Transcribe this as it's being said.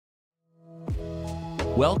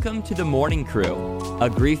Welcome to The Morning Crew, a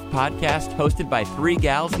grief podcast hosted by three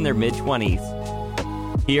gals in their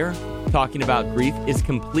mid-20s. Here, talking about grief is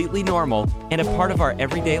completely normal and a part of our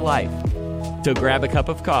everyday life. So grab a cup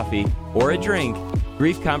of coffee or a drink.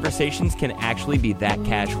 Grief conversations can actually be that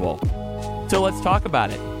casual. So let's talk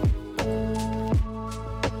about it.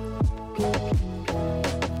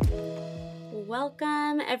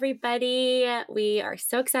 Welcome, everybody. We are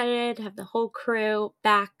so excited to have the whole crew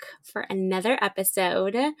back for another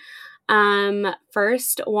episode.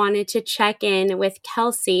 First, wanted to check in with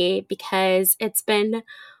Kelsey because it's been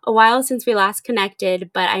a while since we last connected,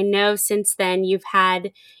 but I know since then you've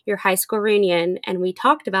had your high school reunion, and we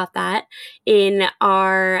talked about that in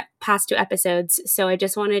our past two episodes. So I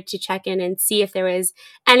just wanted to check in and see if there was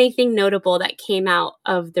anything notable that came out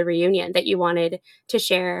of the reunion that you wanted to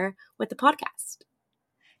share with the podcast.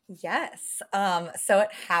 Yes. So it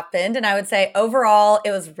happened, and I would say overall, it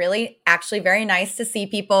was really actually very nice to see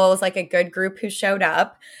people. It was like a good group who showed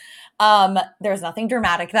up. There was nothing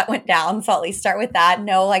dramatic that went down, so I'll at least start with that.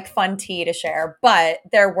 No like fun tea to share, but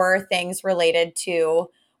there were things related to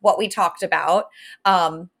what we talked about.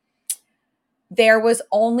 There was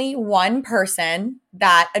only one person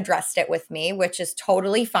that addressed it with me, which is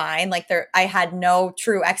totally fine. I had no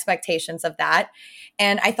true expectations of that.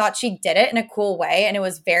 And I thought she did it in a cool way, and it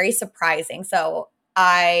was very surprising. So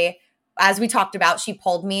as we talked about, she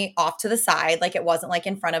pulled me off to the side. Like it wasn't like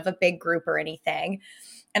in front of a big group or anything.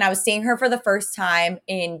 And I was seeing her for the first time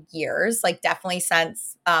in years, like definitely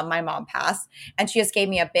since my mom passed. And she just gave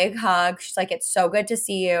me a big hug. She's like, "It's so good to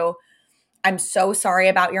see you. I'm so sorry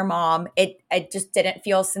about your mom. It just didn't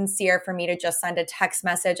feel sincere for me to just send a text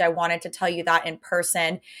message. I wanted to tell you that in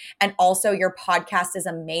person. And also your podcast is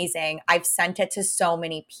amazing. I've sent it to so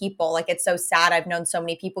many people. Like it's so sad. I've known so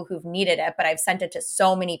many people who've needed it, but I've sent it to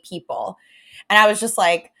so many people." And I was just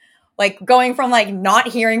like going from like not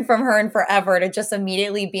hearing from her in forever to just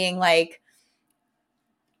immediately being like,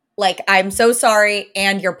 "I'm so sorry,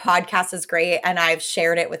 and your podcast is great, and I've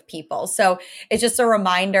shared it with people." So it's just a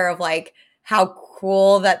reminder of like how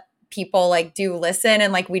cool that people like do listen,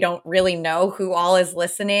 and like we don't really know who all is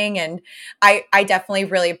listening. And I definitely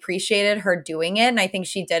really appreciated her doing it. And I think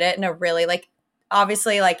she did it in a really like,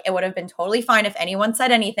 obviously like it would have been totally fine if anyone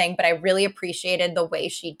said anything, but I really appreciated the way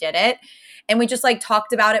she did it. And we just like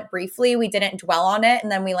talked about it briefly. We didn't dwell on it.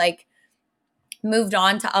 And then we like moved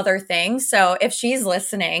on to other things. So if she's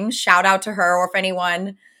listening, shout out to her, or if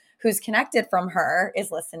anyone who's connected from her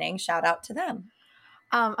is listening, shout out to them.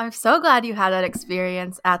 I'm so glad you had that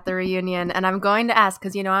experience at the reunion. And I'm going to ask,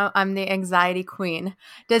 because, you know, I'm the anxiety queen.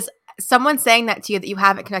 Does someone saying that to you that you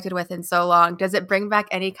haven't connected with in so long, does it bring back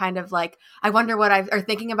any kind of like, I wonder what or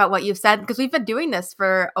thinking about what you've said? Because we've been doing this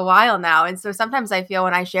for a while now. And so sometimes I feel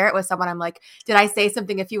when I share it with someone, I'm like, did I say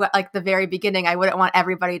something if you like the very beginning I wouldn't want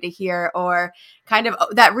everybody to hear, or kind of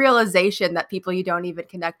that realization that people you don't even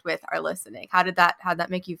connect with are listening? How'd that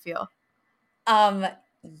make you feel?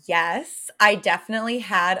 Yes, I definitely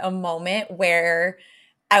had a moment where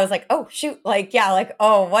I was like, "Oh shoot, like yeah, like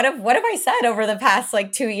oh, what have I said over the past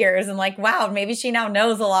like 2 years?" And like, wow, maybe she now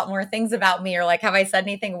knows a lot more things about me, or like, have I said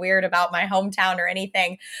anything weird about my hometown or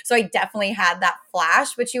anything? So I definitely had that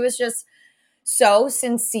flash, but she was just so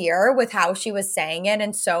sincere with how she was saying it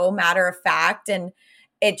and so matter of fact, and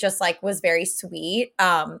it just like was very sweet.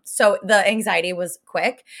 So the anxiety was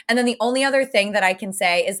quick. And then the only other thing that I can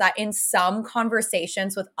say is that in some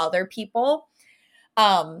conversations with other people,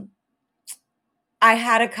 I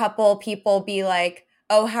had a couple people be like,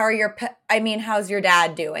 "Oh, how's your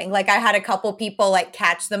dad doing?" Like I had a couple people like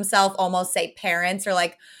catch themselves almost say parents, or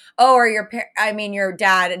like, "Oh, are your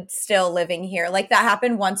dad still living here?" Like that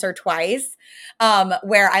happened once or twice,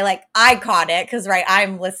 where I caught it because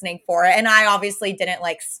I'm listening for it, and I obviously didn't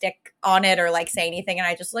like stick on it or like say anything, and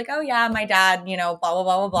I just like, "Oh yeah, my dad, you know, blah blah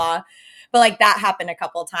blah blah blah." But like that happened a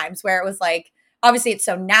couple of times where it was like, obviously it's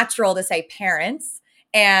so natural to say parents,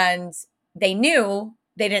 and they knew.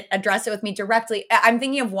 They didn't address it with me directly. I'm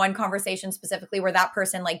thinking of one conversation specifically where that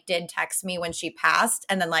person like did text me when she passed,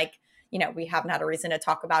 and then like, you know, we haven't had a reason to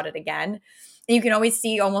talk about it again. And you can always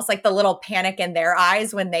see almost like the little panic in their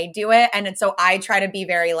eyes when they do it. And so I try to be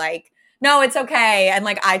very like, "No, it's okay." And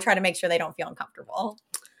like, I try to make sure they don't feel uncomfortable.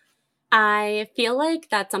 I feel like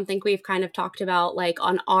that's something we've kind of talked about, like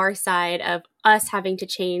on our side of us having to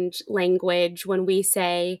change language when we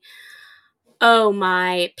say, "Oh,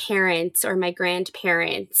 my parents" or "my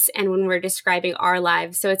grandparents," and when we're describing our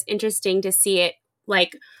lives. So it's interesting to see it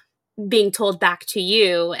like being told back to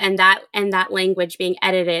you, and that language being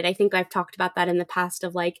edited. I think I've talked about that in the past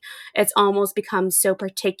of like, it's almost become so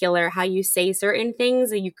particular how you say certain things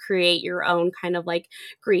that you create your own kind of like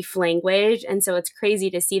grief language. And so it's crazy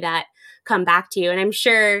to see that come back to you. And I'm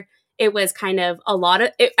sure it was kind of a lot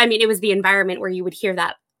of it, I mean, it was the environment where you would hear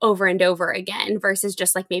that over and over again versus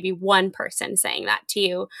just like maybe one person saying that to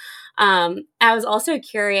you. I was also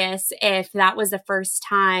curious if that was the first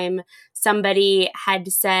time somebody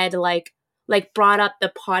had said like brought up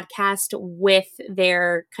the podcast with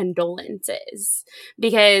their condolences,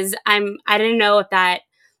 because I didn't know if that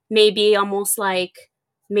maybe almost like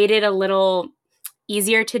made it a little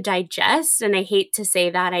easier to digest. And I hate to say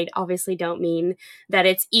that. I obviously don't mean that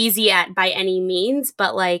it's easy by any means,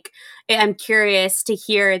 but like, I'm curious to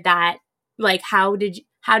hear that, like, how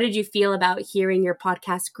did you feel about hearing your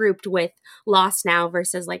podcast grouped with loss now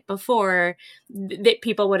versus like before that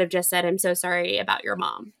people would have just said, I'm so sorry about your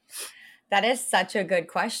mom? That is such a good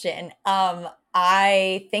question.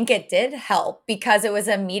 I think it did help because it was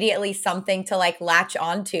immediately something to like latch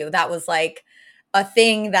onto. That was like a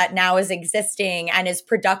thing that now is existing and is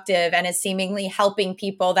productive and is seemingly helping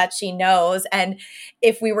people that she knows. And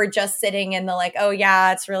if we were just sitting in the like, oh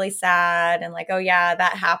yeah, it's really sad, and like, oh yeah,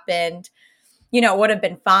 that happened, it would have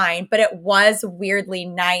been fine. But it was weirdly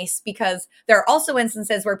nice because there are also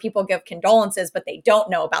instances where people give condolences, but they don't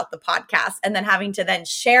know about the podcast. And then having to then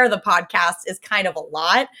share the podcast is kind of a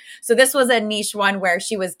lot. So this was a niche one where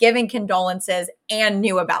she was giving condolences and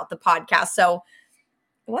knew about the podcast. So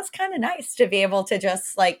it was kind of nice to be able to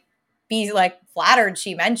just like be like flattered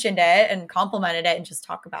she mentioned it and complimented it and just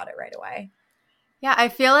talk about it right away. Yeah, I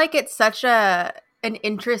feel like it's such an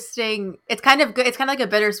interesting, it's kind of good. It's kind of like a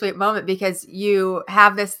bittersweet moment because you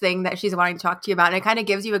have this thing that she's wanting to talk to you about, and it kind of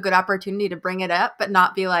gives you a good opportunity to bring it up, but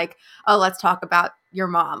not be like, oh, let's talk about your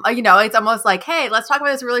mom. It's almost like, hey, let's talk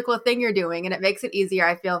about this really cool thing you're doing. And it makes it easier,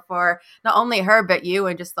 I feel, for not only her, but you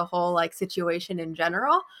and just the whole like situation in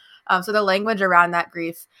general. So the language around that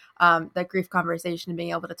grief conversation and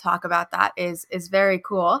being able to talk about that is very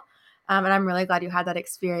cool. And I'm really glad you had that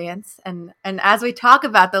experience. And as we talk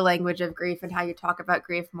about the language of grief and how you talk about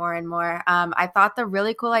grief more and more, I thought the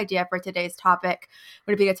really cool idea for today's topic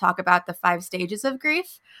would be to talk about the 5 stages of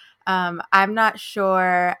grief. I'm not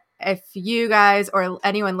sure if you guys or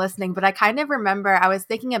anyone listening, but I kind of remember I was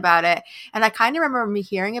thinking about it, and I kind of remember me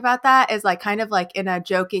hearing about that as like kind of like in a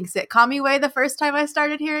joking sitcom-y way the first time I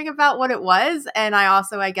started hearing about what it was. And I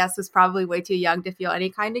also, I guess, was probably way too young to feel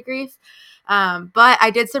any kind of grief. But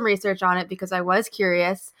I did some research on it because I was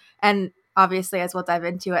curious, and obviously, as we'll dive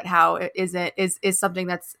into it, how it is something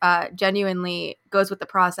that's genuinely goes with the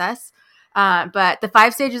process. But the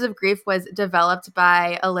 5 stages of grief was developed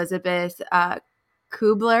by Elizabeth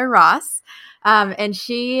Kubler-Ross. And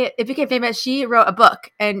it became famous. She wrote a book,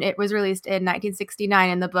 and it was released in 1969.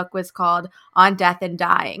 And the book was called On Death and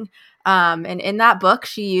Dying. And in that book,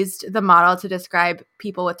 she used the model to describe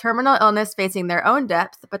people with terminal illness facing their own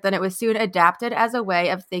death, but then it was soon adapted as a way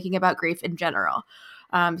of thinking about grief in general.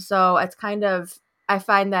 So it's kind of, I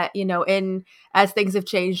find that, as things have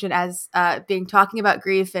changed and as talking about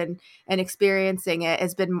grief and experiencing it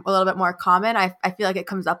has been a little bit more common, I feel like it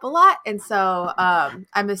comes up a lot. And so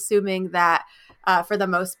I'm assuming that for the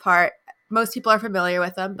most part, most people are familiar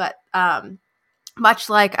with them, but much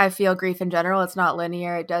like I feel grief in general, it's not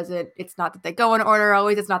linear. It's not that they go in order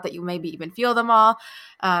always. It's not that you maybe even feel them all.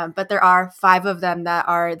 But there are 5 of them that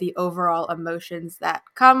are the overall emotions that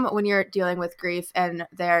come when you're dealing with grief, and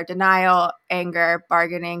they're denial, anger,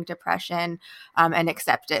 bargaining, depression, and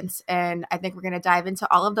acceptance. And I think we're going to dive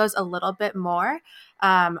into all of those a little bit more.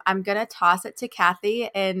 I'm going to toss it to Kathy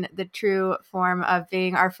in the true form of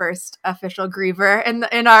being our first official griever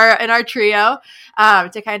in our trio,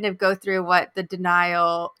 to kind of go through what the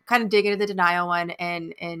denial, kind of dig into the denial one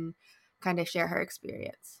and kind of share her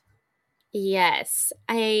experience. Yes.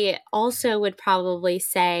 I also would probably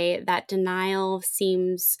say that denial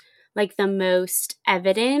seems like the most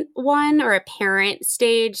evident one or apparent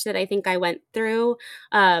stage that I think I went through.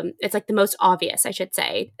 It's like the most obvious, I should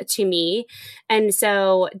say, to me. And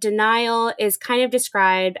so denial is kind of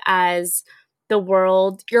described as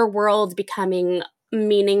your world becoming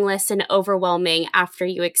meaningless and overwhelming after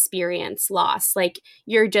you experience loss. Like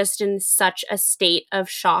you're just in such a state of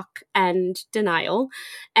shock and denial.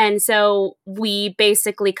 And so we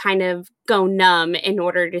basically kind of go numb in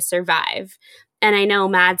order to survive. And I know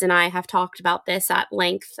Mads and I have talked about this at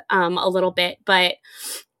length a little bit, but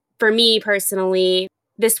for me personally,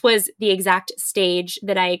 this was the exact stage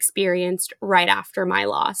that I experienced right after my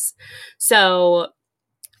loss. So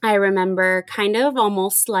I remember kind of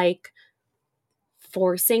almost like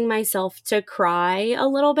forcing myself to cry a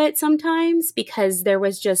little bit sometimes because there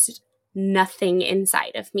was just nothing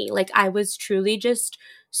inside of me. Like I was truly just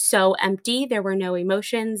so empty. There were no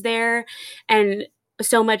emotions there. And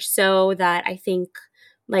so much so that I think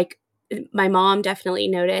like my mom definitely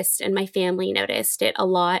noticed and my family noticed it a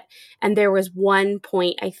lot. And there was one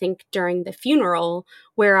point, I think, during the funeral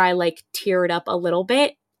where I like teared up a little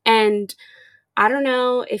bit. And I don't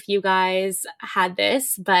know if you guys had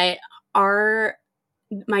this, but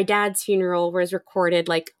my dad's funeral was recorded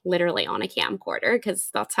like literally on a camcorder because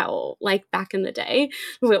that's how like back in the day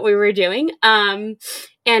what we were doing. And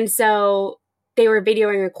so they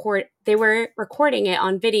were recording it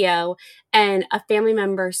on video, and a family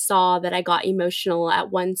member saw that I got emotional at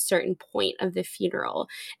one certain point of the funeral.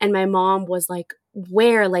 And my mom was like,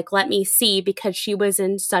 "Where? Like, let me see," because she was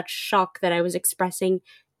in such shock that I was expressing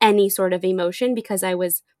any sort of emotion because I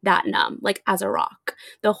was that numb, like as a rock,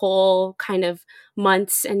 the whole kind of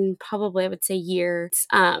months and probably I would say years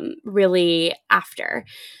really after.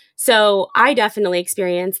 So I definitely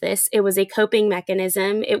experienced this. It was a coping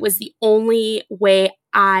mechanism. It was the only way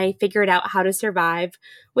I figured out how to survive,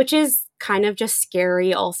 which is kind of just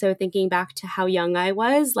scary also thinking back to how young I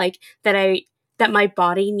was, like that my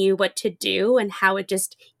body knew what to do and how it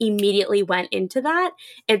just immediately went into that.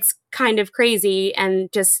 It's kind of crazy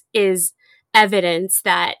and just is evidence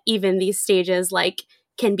that even these stages like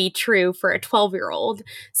can be true for a 12-year-old.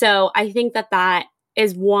 So I think that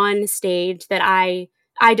is one stage that I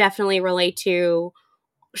definitely relate to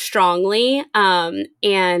strongly,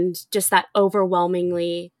 and just that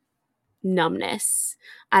overwhelmingly numbness.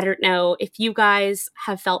 I don't know if you guys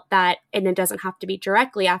have felt that, and it doesn't have to be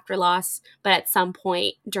directly after loss, but at some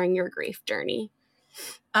point during your grief journey.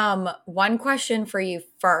 One question for you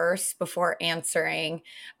first before answering.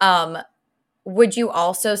 Would you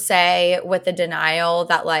also say with the denial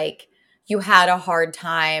that like you had a hard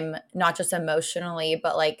time, not just emotionally,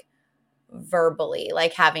 but like verbally,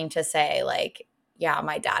 like having to say like, yeah,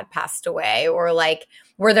 my dad passed away, or like,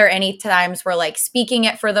 were there any times where like speaking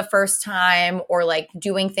it for the first time or like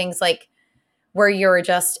doing things like where you're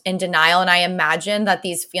just in denial? And I imagine that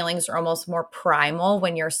these feelings are almost more primal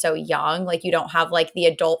when you're so young. Like you don't have like the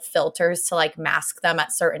adult filters to like mask them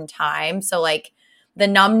at certain times. So like the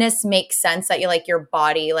numbness makes sense that you like your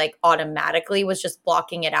body like automatically was just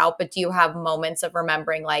blocking it out. But do you have moments of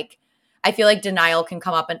remembering like, I feel like denial can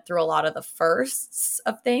come up and through a lot of the firsts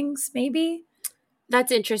of things maybe?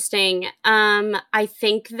 That's interesting. I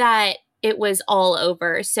think that it was all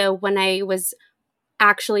over. So when I was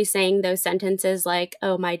actually saying those sentences like,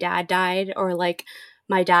 oh, my dad died, or like,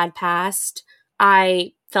 my dad passed,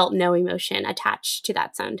 I felt no emotion attached to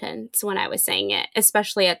that sentence when I was saying it,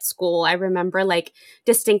 especially at school. I remember like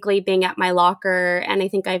distinctly being at my locker, and I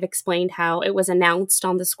think I've explained how it was announced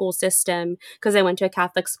on the school system because I went to a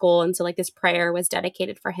Catholic school, and so like this prayer was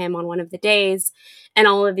dedicated for him on one of the days, and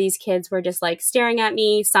all of these kids were just like staring at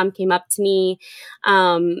me. Some came up to me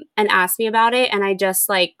and asked me about it, and I just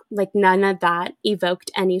like none of that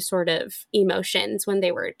evoked any sort of emotions when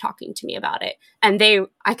they were talking to me about it, and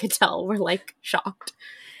I could tell, were like shocked.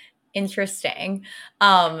 Interesting.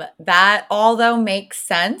 That although makes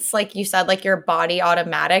sense, like you said, like your body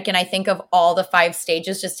automatic. And I think of all the 5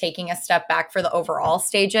 stages, just taking a step back for the overall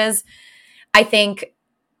stages, I think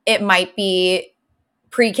it might be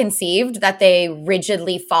preconceived that they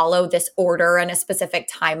rigidly follow this order and a specific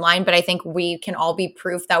timeline. But I think we can all be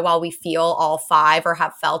proof that while we feel all 5 or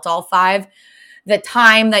have felt all 5, the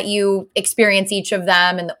time that you experience each of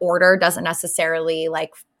them and the order doesn't necessarily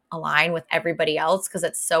like align with everybody else because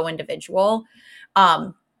it's so individual.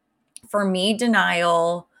 For me,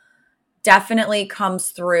 denial definitely comes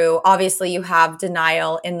through. Obviously, you have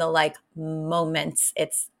denial in the like moments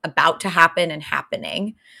it's about to happen and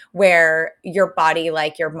happening, where your body,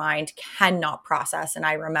 like your mind cannot process. And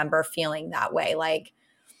I remember feeling that way. Like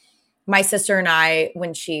my sister and I,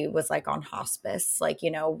 when she was like on hospice, like,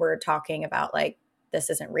 you know, we're talking about like, this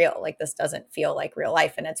isn't real. Like this doesn't feel like real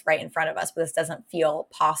life, and it's right in front of us, but this doesn't feel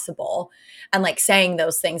possible. And like saying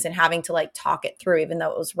those things and having to like talk it through, even though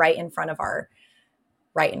it was right in front of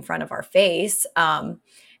our face. And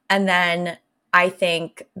then I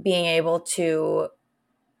think being able to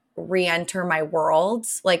re-enter my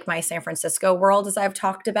worlds, like my San Francisco world, as I've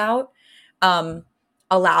talked about,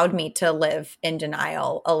 allowed me to live in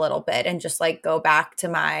denial a little bit and just like go back to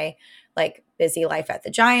my like busy life at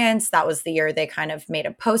the Giants. That was the year they kind of made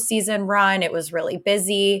a postseason run. It was really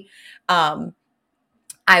busy.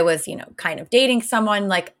 I was, you know, kind of dating someone.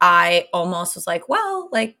 Like I almost was like, well,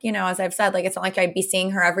 like, you know, as I've said, like, it's not like I'd be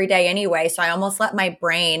seeing her every day anyway. So I almost let my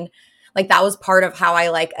brain, like that was part of how I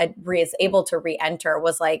like was able to re-enter,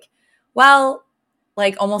 was like, well,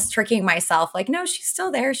 like almost tricking myself, like, no, she's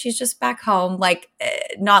still there. She's just back home. Like,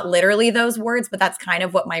 not literally those words, but that's kind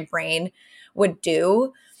of what my brain would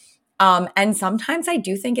do. And sometimes I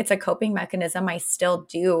do think it's a coping mechanism. I still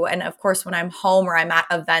do. And of course, when I'm home or I'm at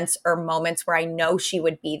events or moments where I know she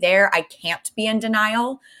would be there, I can't be in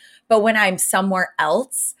denial. But when I'm somewhere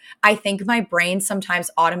else, I think my brain sometimes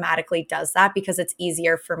automatically does that because it's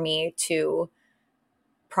easier for me to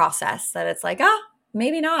process that it's like,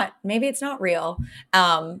 maybe not. Maybe it's not real.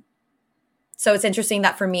 So it's interesting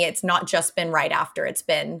that for me, it's not just been right after. It's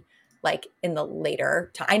been like in the later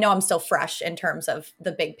time. I know I'm still fresh in terms of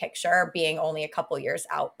the big picture being only a couple years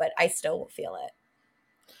out, but I still will feel it.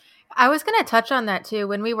 I was going to touch on that too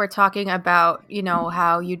when we were talking about, you know,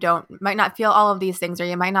 how you might not feel all of these things, or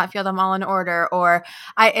you might not feel them all in order,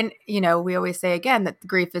 and you know, we always say again that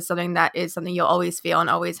grief is something you'll always feel and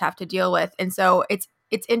always have to deal with. And so it's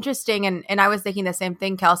interesting. And I was thinking the same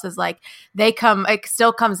thing, Kels, is like it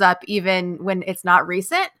still comes up even when it's not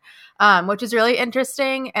recent, which is really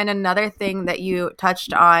interesting. And another thing that you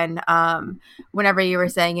touched on, whenever you were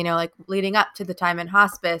saying, you know, like leading up to the time in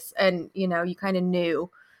hospice, and, you know, you kind of knew,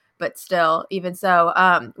 but still, even so,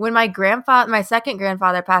 when my second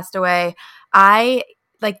grandfather passed away,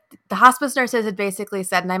 the hospice nurses had basically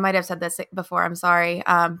said, and I might have said this before, I'm sorry,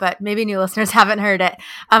 but maybe new listeners haven't heard it.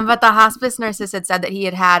 But the hospice nurses had said that he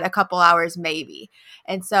had a couple hours maybe.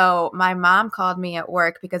 And so my mom called me at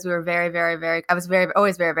work because we were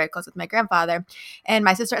always very, very close with my grandfather. And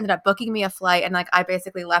my sister ended up booking me a flight. And like, I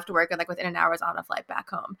basically left work and like within an hour was on a flight back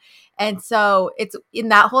home. And so it's in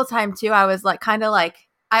that whole time too, I was like, kind of like,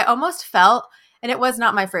 I almost felt, and it was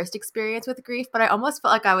not my first experience with grief, but I almost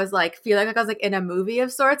felt like I was like feeling like I was like in a movie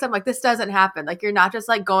of sorts. I'm like, this doesn't happen. Like, you're not just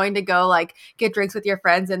like going to go like get drinks with your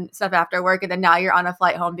friends and stuff after work, and then now you're on a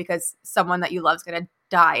flight home because someone that you love is going to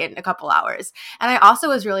die in a couple hours. And I also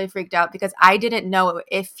was really freaked out because I didn't know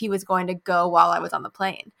if he was going to go while I was on the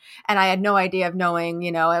plane. And I had no idea of knowing,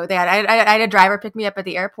 you know, I had a driver pick me up at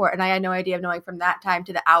the airport, and I had no idea of knowing from that time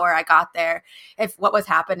to the hour I got there what was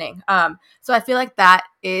happening. So I feel like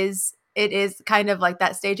it is kind of like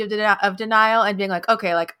that stage of denial, and being like,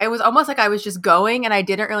 okay, like it was almost like I was just going and I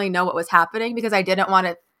didn't really know what was happening because I didn't want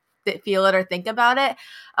to feel it or think about it.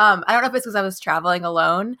 I don't know if it's because I was traveling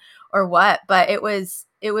alone or what, but it was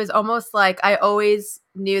almost like I always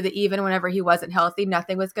knew that even whenever he wasn't healthy,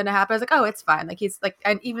 nothing was going to happen. I was like, oh, it's fine. Like, he's like,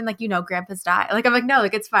 and even like, you know, grandpa's died. Like, I'm like, no,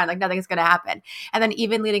 like, it's fine. Like, nothing's going to happen. And then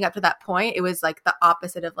even leading up to that point, it was like the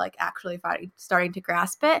opposite of like actually starting to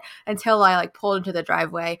grasp it, until I like pulled into the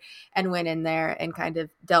driveway and went in there and kind of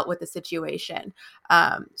dealt with the situation.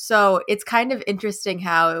 So it's kind of interesting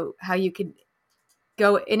how you can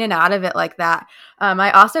go in and out of it like that.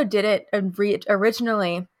 I also didn't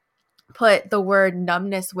originally put the word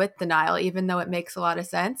numbness with denial, even though it makes a lot of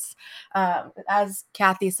sense. As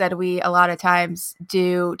Kathy said, we a lot of times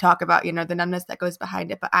do talk about, you know, the numbness that goes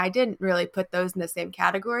behind it, but I didn't really put those in the same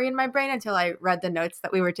category in my brain until I read the notes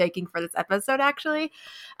that we were taking for this episode, actually.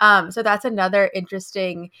 So that's another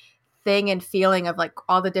interesting thing and feeling of like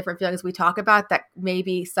all the different feelings we talk about that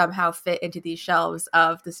maybe somehow fit into these shelves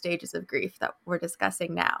of the stages of grief that we're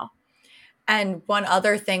discussing now. And one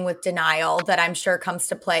other thing with denial that I'm sure comes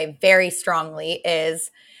to play very strongly is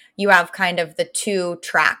you have kind of the two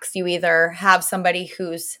tracks. You either have somebody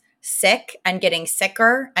who's sick and getting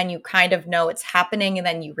sicker, and you kind of know it's happening, and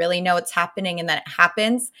then you really know it's happening, and then it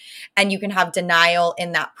happens. And you can have denial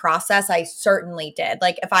in that process. I certainly did.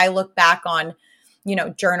 Like, if I look back on, you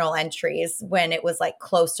know, journal entries when it was like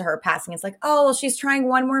close to her passing, it's like, oh, well, she's trying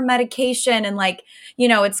one more medication, and like, you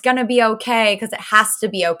know, it's going to be okay because it has to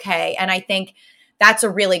be okay. And I think that's a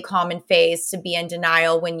really common phase to be in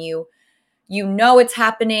denial, when you know it's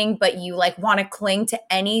happening, but you like want to cling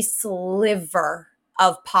to any sliver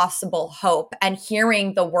of possible hope. And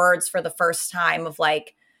hearing the words for the first time of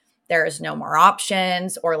like, there is no more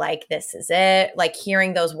options, or like, this is it. Like,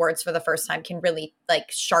 hearing those words for the first time can really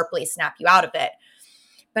like sharply snap you out of it.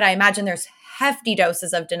 But I imagine there's hefty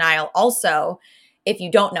doses of denial also if you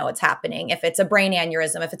don't know what's happening, if it's a brain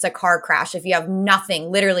aneurysm, if it's a car crash, if you have nothing,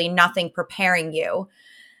 literally nothing preparing you,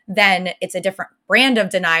 then it's a different brand of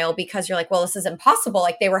denial, because you're like, well, this is impossible.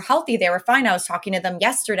 Like, they were healthy, they were fine. I was talking to them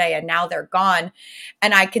yesterday and now they're gone.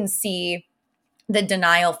 And I can see the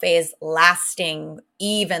denial phase lasting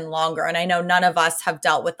even longer. And I know none of us have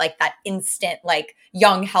dealt with like that instant, like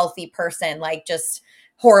young, healthy person, like just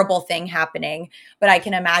horrible thing happening. But I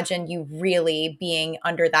can imagine you really being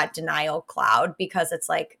under that denial cloud, because it's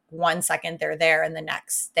like 1 second they're there and the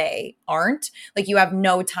next they aren't. Like, you have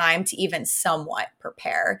no time to even somewhat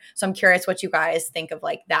prepare. So I'm curious what you guys think of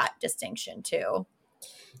like that distinction too.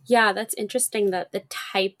 Yeah, that's interesting that the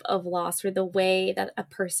type of loss or the way that a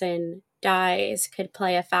person dies could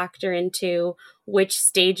play a factor into which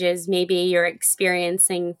stages maybe you're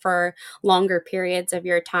experiencing for longer periods of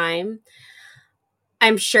your time.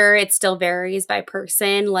 I'm sure it still varies by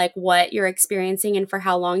person, like what you're experiencing and for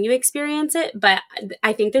how long you experience it. But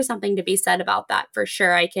I think there's something to be said about that for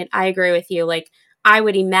sure. I agree with you. Like, I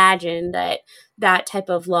would imagine that that type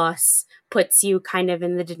of loss puts you kind of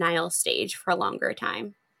in the denial stage for a longer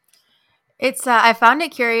time. It's I found it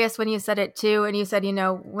curious when you said it too, and you said,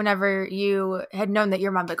 whenever you had known that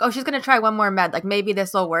your mom, like, oh, she's gonna try one more med, like maybe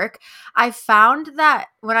this will work. I found that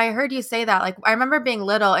when I heard you say that, like, I remember being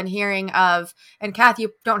little and hearing of, and Kath,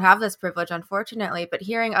 you don't have this privilege, unfortunately, but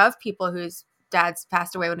hearing of people whose dads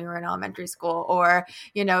passed away when we were in elementary school, or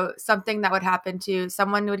something that would happen to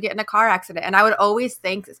someone who would get in a car accident, and I would always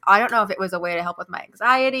think, I don't know if it was a way to help with my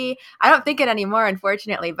anxiety. I don't think it anymore,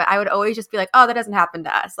 unfortunately, but I would always just be like, oh, that doesn't happen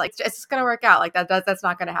to us, like it's just gonna work out, like that's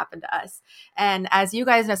not gonna happen to us. And as you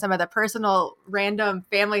guys know, some of the personal random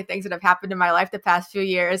family things that have happened in my life the past few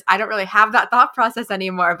years, I don't really have that thought process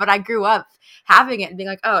anymore, but I grew up having it and being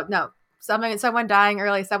like, oh no, someone dying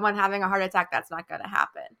early, someone having a heart attack, that's not gonna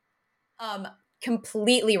happen.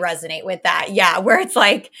 Completely resonate with that. Yeah. Where it's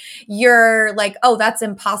like, you're like, oh, that's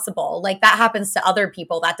impossible. Like that happens to other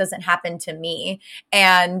people. That doesn't happen to me.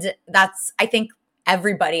 And I think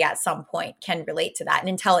everybody at some point can relate to that. And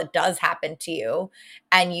until it does happen to you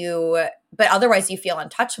but otherwise you feel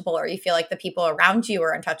untouchable, or you feel like the people around you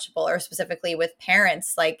are untouchable, or specifically with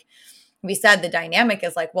parents, like we said, the dynamic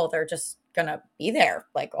is like, well, they're just going to be there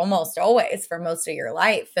like almost always for most of your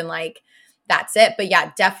life. And like, that's it. But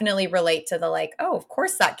yeah, definitely relate to the like, oh, of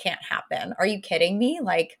course that can't happen. Are you kidding me?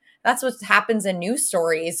 Like that's what happens in news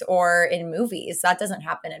stories or in movies. That doesn't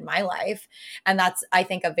happen in my life. And that's, I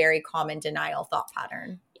think, a very common denial thought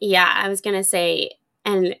pattern. Yeah, I was going to say,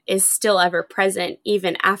 and is still ever present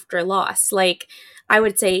even after loss. Like I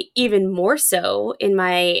would say even more so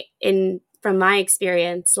from my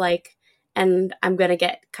experience, like, and I'm going to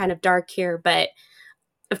get kind of dark here, but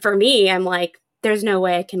for me, I'm like, there's no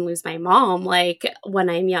way I can lose my mom, like, when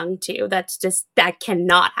I'm young too. That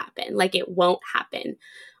cannot happen. Like, it won't happen.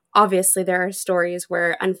 Obviously, there are stories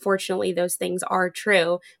where, unfortunately, those things are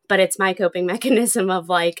true, but it's my coping mechanism of,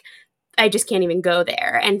 like, I just can't even go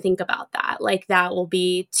there and think about that. Like, that will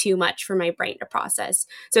be too much for my brain to process.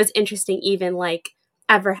 So it's interesting, even, like,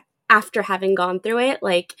 after having gone through it,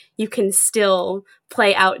 like, you can still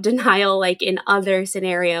play out denial, like, in other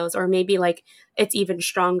scenarios, or maybe, like, it's even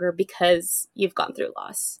stronger because you've gone through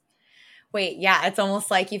loss. Wait, yeah, it's almost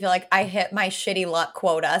like you feel like I hit my shitty luck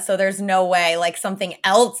quota, so there's no way like something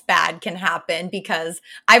else bad can happen because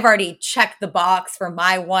I've already checked the box for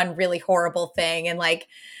my one really horrible thing, and like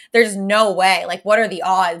there's no way, like what are the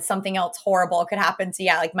odds something else horrible could happen to,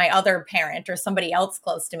 yeah, like my other parent or somebody else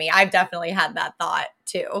close to me. I've definitely had that thought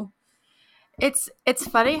too. It's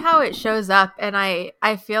funny how it shows up, and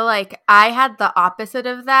I feel like I had the opposite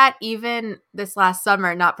of that even this last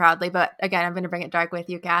summer, not proudly, but again, I'm going to bring it dark with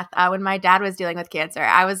you, Kath. When my dad was dealing with cancer,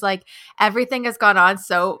 I was like, everything has gone on,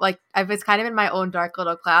 so like I was kind of in my own dark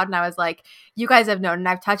little cloud, and I was like, you guys have known, and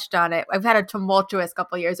I've touched on it. I've had a tumultuous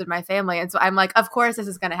couple years with my family, and so I'm like, of course this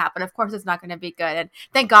is going to happen. Of course it's not going to be good, and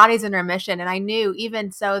thank God he's in remission. And I knew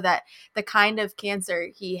even so that the kind of cancer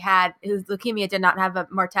he had, his leukemia, did not have a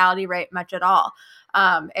mortality rate much at all.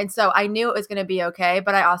 And so I knew it was going to be okay,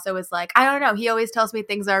 but I also was like, I don't know. He always tells me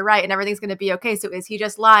things are right and everything's going to be okay. So is he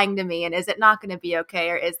just lying to me? And is it not going to be okay?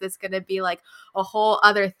 Or is this going to be like a whole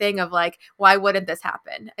other thing of like, why wouldn't this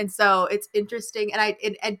happen? And so it's interesting. And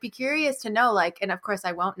I'd be curious to know, like, and of course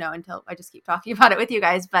I won't know until I just keep talking about it with you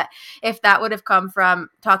guys, but if that would have come from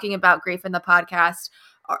talking about grief in the podcast,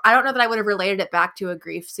 or I don't know that I would have related it back to a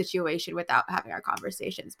grief situation without having our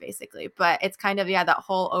conversations, basically. But it's kind of, yeah, that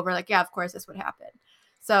whole over like, yeah, of course this would happen.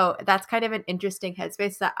 So that's kind of an interesting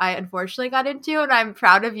headspace that I unfortunately got into, and I'm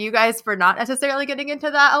proud of you guys for not necessarily getting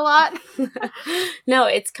into that a lot. No,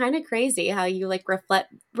 it's kind of crazy how you like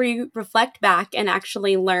reflect back and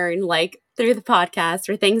actually learn, like, through the podcast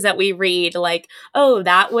or things that we read, like, oh,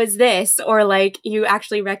 that was this, or like you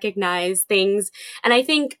actually recognize things. And I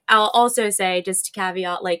think I'll also say, just to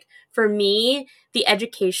caveat, like, for me, the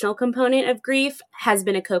educational component of grief has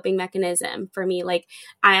been a coping mechanism for me. Like,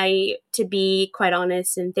 to be quite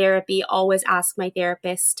honest, in therapy, always ask my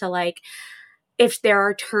therapist to, like, if there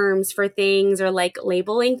are terms for things or like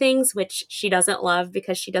labeling things, which she doesn't love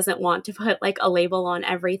because she doesn't want to put like a label on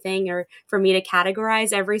everything or for me to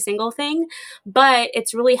categorize every single thing. But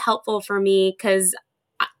it's really helpful for me because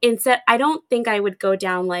instead, I don't think I would go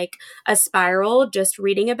down like a spiral just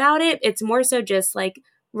reading about it. It's more so just like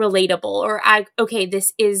relatable, or okay,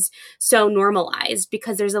 this is so normalized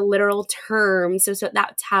because there's a literal term. So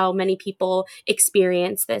that's how many people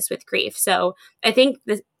experience this with grief. So I think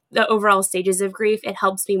the overall stages of grief, it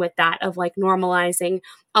helps me with that, of like normalizing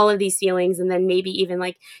all of these feelings, and then maybe even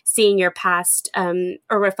like seeing your past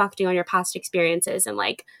or reflecting on your past experiences, and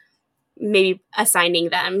like maybe assigning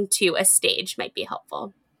them to a stage might be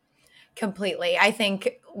helpful. Completely. I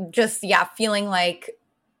think just, yeah, feeling like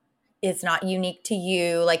it's not unique to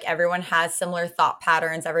you. Like everyone has similar thought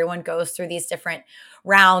patterns. Everyone goes through these different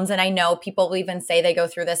rounds. And I know people will even say they go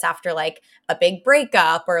through this after like a big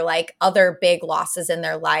breakup or like other big losses in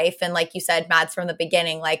their life. And like you said, Mads, from the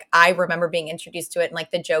beginning, like I remember being introduced to it in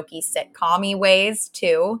like the jokey sitcom-y ways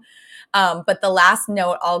too. But the last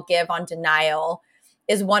note I'll give on denial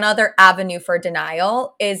is one other avenue for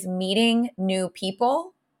denial is meeting new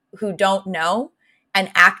people who don't know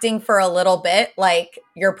and acting for a little bit like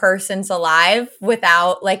your person's alive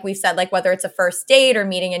without, like we've said, like whether it's a first date or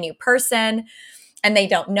meeting a new person and they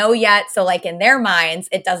don't know yet. So like in their minds,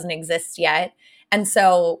 it doesn't exist yet. And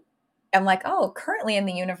so I'm like, oh, currently in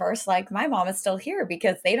the universe, like my mom is still here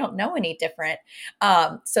because they don't know any different.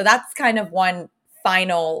 So that's kind of one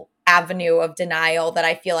final avenue of denial that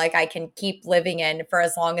I feel like I can keep living in for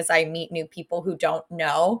as long as I meet new people who don't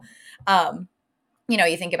know. You know,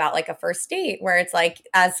 you think about like a first date where it's like,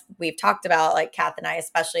 as we've talked about, like Kath and I,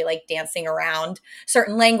 especially like dancing around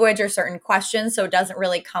certain language or certain questions. So it doesn't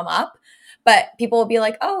really come up, but people will be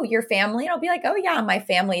like, oh, your family. And I'll be like, oh yeah, my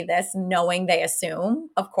family, this, knowing they assume,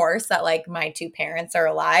 of course, that like my two parents are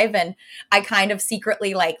alive. And I kind of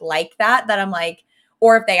secretly like that I'm like,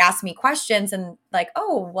 or if they ask me questions and like,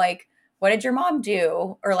 oh, like, what did your mom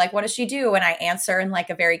do? Or like, what does she do? And I answer in like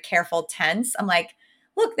a very careful tense. I'm like,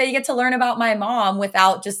 look, they get to learn about my mom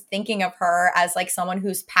without just thinking of her as like someone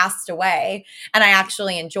who's passed away. And I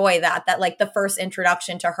actually enjoy that like the first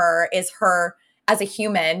introduction to her is her as a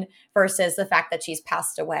human versus the fact that she's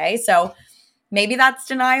passed away. So maybe that's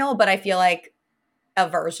denial, but I feel like a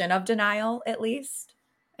version of denial at least.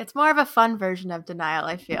 It's more of a fun version of denial,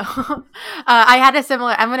 I feel. I had a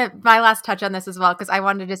similar, my last touch on this as well, because I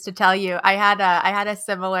wanted just to tell you, I had a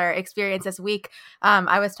similar experience this week.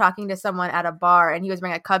 I was talking to someone at a bar and he was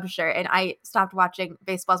wearing a Cubs shirt, and I stopped watching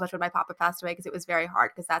baseball as much when my papa passed away because it was very hard,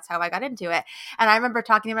 because that's how I got into it. And I remember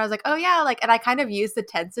talking to him and I was like, oh yeah, like, and I kind of used the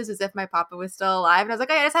tenses as if my papa was still alive. And I was like,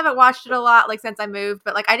 oh, I just haven't watched it a lot, like since I moved,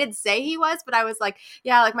 but like I didn't say he was, but I was like,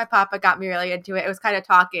 yeah, like my papa got me really into it. It was kind of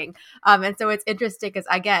talking. And so it's interesting because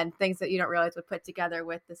again, things that you don't realize would put together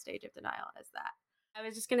with the stage of denial is that. I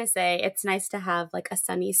was just going to say, it's nice to have like a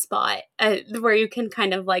sunny spot where you can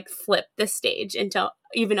kind of like flip the stage into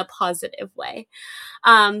even a positive way.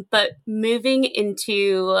 But moving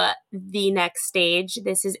into the next stage,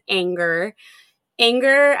 this is anger.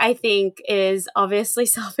 Anger, I think, is obviously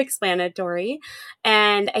self-explanatory.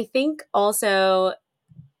 And I think also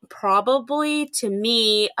probably to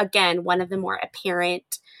me, again, one of the more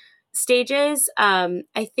apparent stages.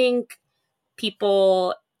 I think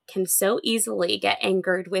people can so easily get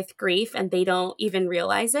angered with grief and they don't even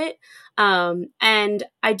realize it. And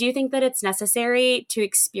I do think that it's necessary to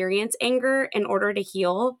experience anger in order to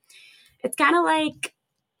heal. It's kind of like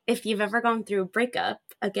if you've ever gone through a breakup,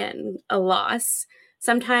 again, a loss,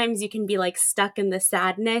 sometimes you can be like stuck in the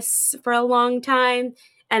sadness for a long time.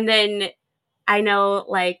 And then I know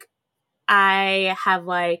like I have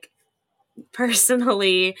like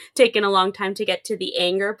personally taken a long time to get to the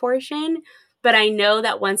anger portion, but I know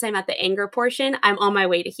that once I'm at the anger portion, I'm on my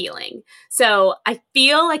way to healing. So I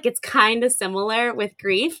feel like it's kind of similar with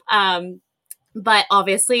grief, but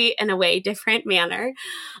obviously in a way different manner.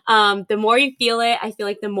 The more you feel it, I feel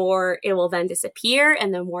like the more it will then disappear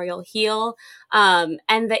and the more you'll heal. And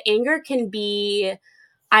the anger can be,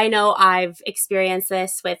 I know I've experienced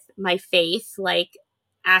this with my faith, like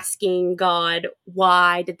asking God,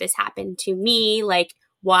 why did this happen to me? Like,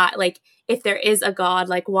 why, like, if there is a God,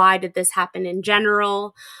 like, why did this happen in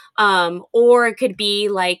general? Or it could be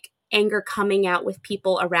like anger coming out with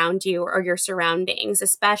people around you or your surroundings,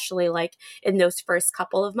 especially like in those first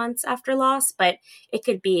couple of months after loss, but it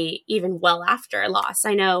could be even well after a loss.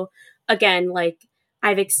 I know, again, like,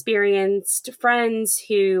 I've experienced friends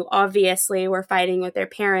who obviously were fighting with their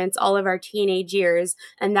parents all of our teenage years,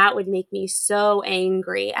 and that would make me so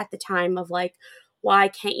angry at the time of like, why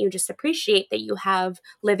can't you just appreciate that you have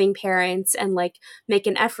living parents and like make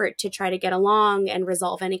an effort to try to get along and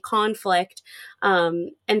resolve any conflict?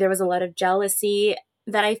 And there was a lot of jealousy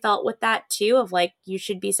that I felt with that too, of like, you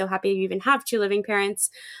should be so happy you even have two living parents.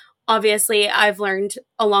 Obviously, I've learned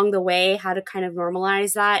along the way how to kind of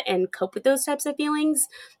normalize that and cope with those types of feelings.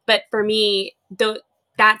 But for me, that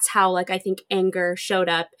that's how like I think anger showed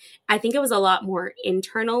up. I think it was a lot more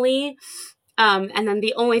internally. And then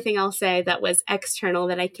the only thing I'll say that was external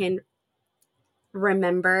that I can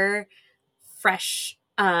remember fresh,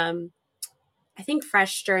 I think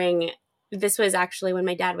fresh during, this was actually when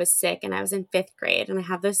my dad was sick and I was in 5th grade, and I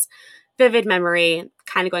have this vivid memory,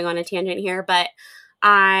 kind of going on a tangent here, but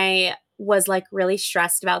I was like really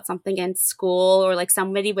stressed about something in school, or like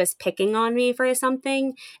somebody was picking on me for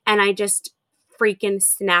something, and I just freaking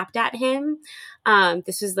snapped at him.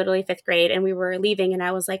 This was literally 5th grade, and we were leaving, and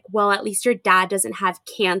I was like, well, at least your dad doesn't have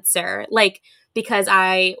cancer, like, because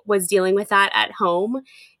I was dealing with that at home.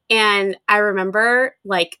 And I remember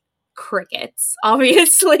like crickets,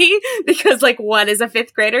 obviously, because like what is a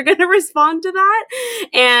 5th grader going to respond to that?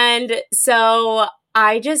 And so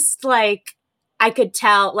I just like, I could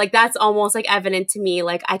tell, like, that's almost like evident to me.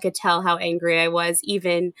 Like, I could tell how angry I was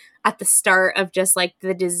even at the start of just like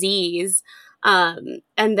the disease. And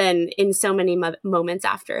then in so many moments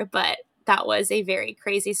after. But that was a very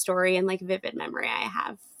crazy story and like vivid memory I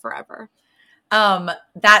have forever.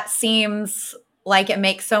 That seems like it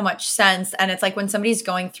makes so much sense. And it's like when somebody's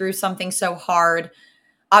going through something so hard,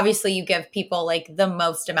 obviously you give people like the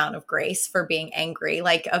most amount of grace for being angry,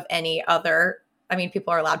 like of any other. I mean,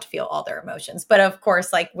 people are allowed to feel all their emotions, but of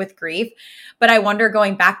course, like with grief. But I wonder,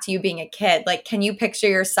 going back to you being a kid, like, can you picture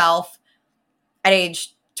yourself at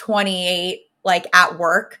age 28, like at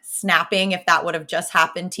work, snapping if that would have just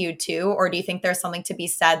happened to you too? Or do you think there's something to be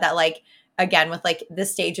said that, like, again, with like the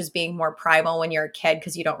stages being more primal when you're a kid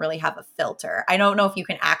because you don't really have a filter? I don't know if you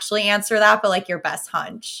can actually answer that, but like your best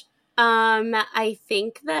hunch. I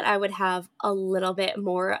think that I would have a little bit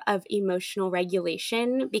more of emotional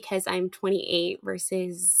regulation because I'm 28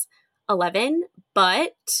 versus 11,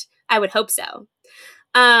 but I would hope so.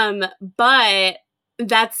 But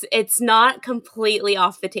it's not completely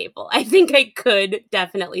off the table. I think I could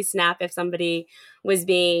definitely snap if somebody was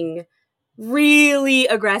being really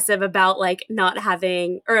aggressive about like not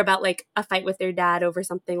having, or about like a fight with their dad over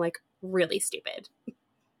something like really stupid.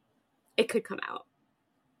 It could come out.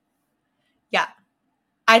 Yeah,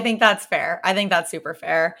 I think that's fair. I think that's super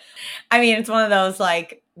fair. I mean, it's one of those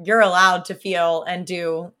like, you're allowed to feel and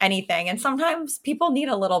do anything. And sometimes people need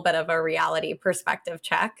a little bit of a reality perspective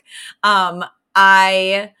check.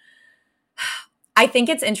 I think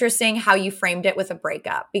it's interesting how you framed it with a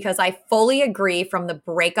breakup, because I fully agree from the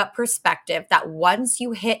breakup perspective that once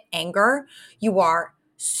you hit anger, you are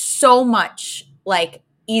so much like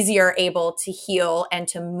easier able to heal and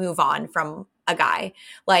to move on from a guy.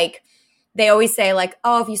 Like, they always say like,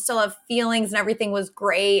 oh, if you still have feelings and everything was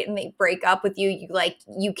great and they break up with you,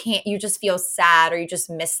 you just feel sad or you just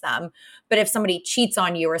miss them. But if somebody cheats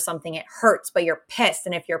on you or something, it hurts, but you're pissed.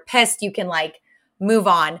 And if you're pissed, you can like move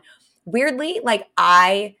on. Weirdly, like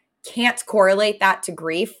I can't correlate that to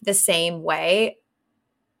grief the same way.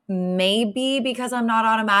 Maybe because I'm not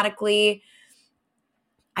automatically,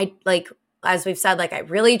 I like, as we've said, like I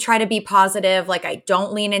really try to be positive. Like I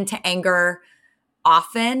don't lean into anger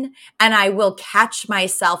often. And I will catch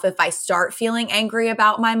myself if I start feeling angry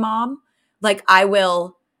about my mom. Like I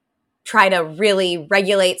will try to really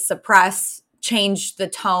regulate, suppress, change the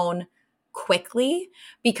tone quickly,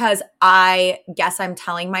 because I guess I'm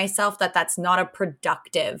telling myself that that's not a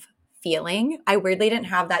productive feeling. I weirdly didn't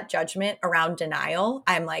have that judgment around denial.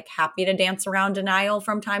 I'm like happy to dance around denial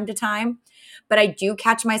from time to time. But I do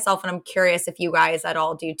catch myself, and I'm curious if you guys at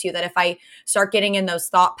all do too, that if I start getting in those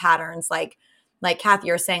thought patterns, like Kathy,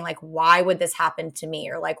 you're saying, like, why would this happen to me?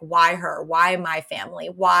 Or like, why her? Why my family?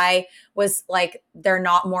 Why was like there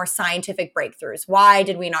not more scientific breakthroughs? Why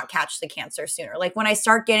did we not catch the cancer sooner? Like when I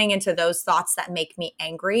start getting into those thoughts that make me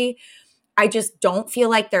angry, I just don't feel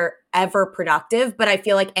like they're ever productive, but I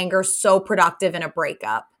feel like anger is so productive in a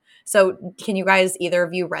breakup. So can you guys, either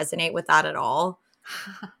of you, resonate with that at all?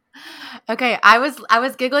 Okay, I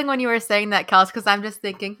was giggling when you were saying that, Kels, because I'm just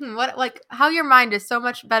thinking, what, like, how your mind is so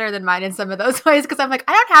much better than mine in some of those ways. Because I'm like,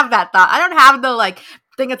 I don't have that thought. I don't have the like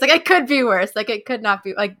thing. It's like it could be worse. Like it could not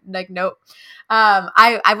be. Like nope.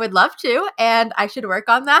 I would love to, and I should work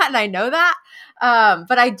on that, and I know that.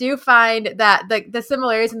 But I do find that the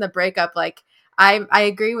similarities in the breakup, like I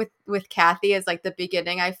agree with Kathy, is like the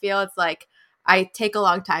beginning. I feel it's like I take a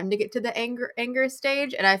long time to get to the anger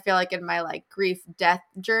stage. And I feel like in my like grief death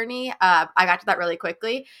journey, I got to that really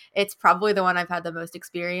quickly. It's probably the one I've had the most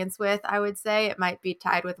experience with, I would say. It might be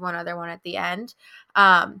tied with one other one at the end.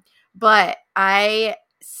 But I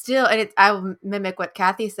still, and I'll mimic what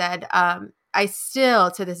Kathy said. I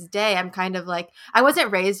still, to this day, I'm kind of like, I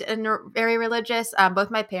wasn't raised very religious.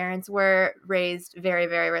 Both my parents were raised very,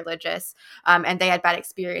 very religious, and they had bad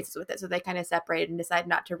experiences with it. So they kind of separated and decided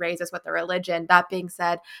not to raise us with a religion. That being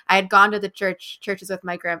said, I had gone to the churches with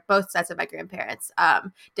both sets of my grandparents,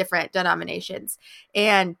 different denominations.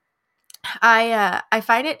 And I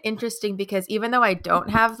find it interesting because even though I don't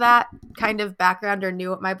have that kind of background or knew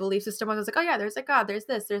what my belief system was, I was like, oh yeah, there's a God, there's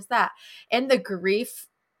this, there's that. And the grief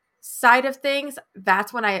side of things,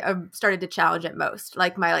 that's when I started to challenge it most,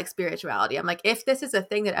 like my like spirituality. I'm like, if this is a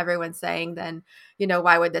thing that everyone's saying, then, you know,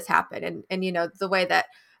 why would this happen? And you know, the way that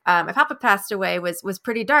my papa passed away was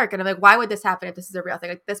pretty dark. And I'm like, why would this happen if this is a real thing?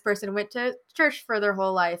 Like, this person went to church for their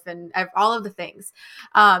whole life and all of the things.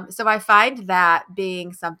 So I find that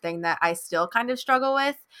being something that I still kind of struggle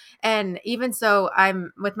with. And even so,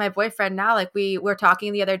 I'm with my boyfriend now, like we were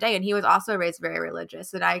talking the other day, and he was also raised very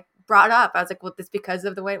religious. And I brought up, I was like, well, this because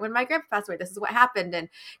of the way when my grandpa passed away, this is what happened, and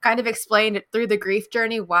kind of explained it through the grief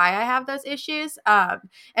journey why I have those issues. And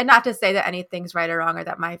not to say that anything's right or wrong, or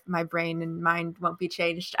that my brain and mind won't be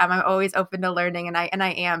changed. I'm always open to learning, and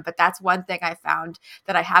I am. But that's one thing I found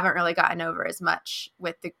that I haven't really gotten over as much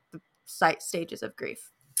with the stages of grief.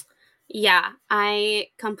 Yeah, I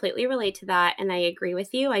completely relate to that, and I agree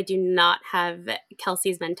with you. I do not have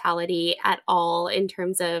Kelsey's mentality at all in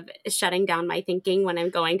terms of shutting down my thinking when I'm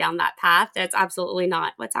going down that path. That's absolutely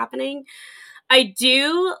not what's happening. I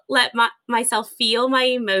do let myself feel my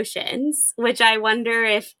emotions, which I wonder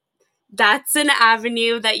if that's an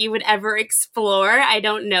avenue that you would ever explore. I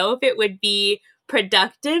don't know if it would be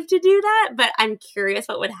productive to do that, but I'm curious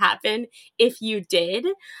what would happen if you did.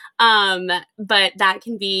 But that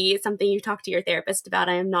can be something you talk to your therapist about.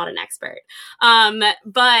 I am not an expert.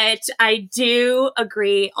 But I do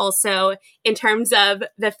agree also in terms of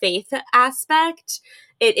the faith aspect.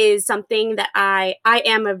 It is something that I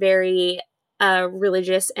am a very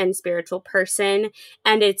religious and spiritual person,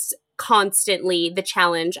 and it's constantly the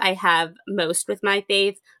challenge I have most with my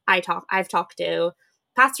faith. I've talked to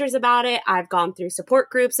pastors about it. I've gone through support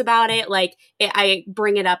groups about it. I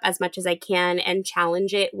bring it up as much as I can and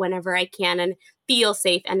challenge it whenever I can and feel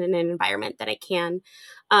safe and in an environment that I can.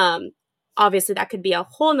 Obviously that could be a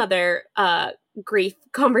whole nother grief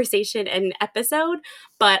conversation and episode,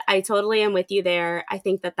 but I totally am with you there. I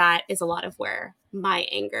think that is a lot of where my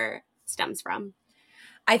anger stems from.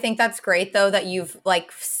 I think that's great though that you've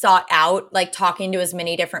like sought out like talking to as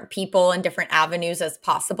many different people and different avenues as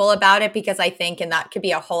possible about it, because I think, and that could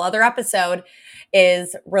be a whole other episode,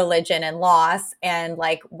 is religion and loss and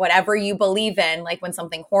like whatever you believe in, like when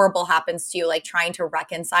something horrible happens to you, like trying to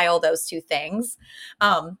reconcile those two things.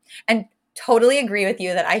 And totally agree with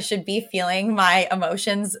you that I should be feeling my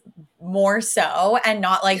emotions more so and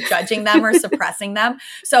not like judging them or suppressing them.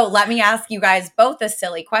 So let me ask you guys both a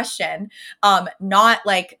silly question. Not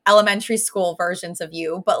like elementary school versions of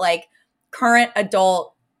you, but like current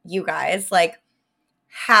adult you guys. Like,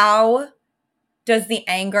 how does the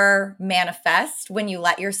anger manifest when you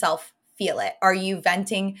let yourself feel it? Are you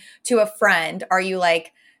venting to a friend? Are you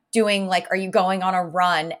like are you going on a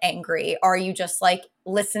run angry? Are you just like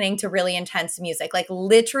listening to really intense music? Like,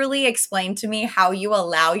 literally explain to me how you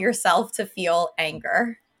allow yourself to feel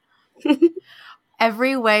anger.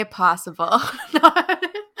 Every way possible.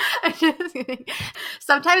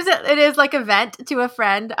 Sometimes it is like a vent to a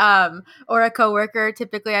friend or a coworker.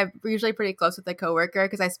 Typically, I'm usually pretty close with a coworker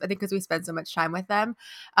because I think because we spend so much time with them.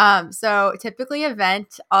 So typically a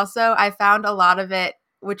vent. Also, I found a lot of it,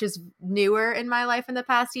 which is newer in my life in the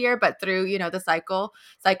past year, but through, the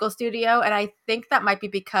cycle studio. And I think that might be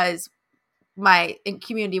because my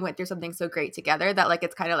community went through something so great together that like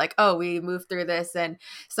it's kind of like, oh, we moved through this. And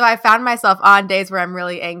so I found myself on days where I'm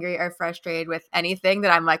really angry or frustrated with anything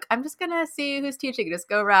that I'm like, I'm just gonna see who's teaching, just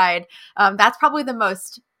go ride. That's probably the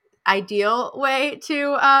most ideal way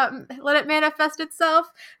to let it manifest itself,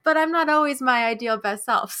 but I'm not always my ideal best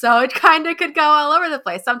self, so it kind of could go all over the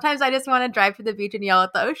place. Sometimes I just want to drive to the beach and yell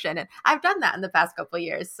at the ocean, and I've done that in the past couple of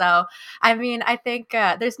years. So I mean, I think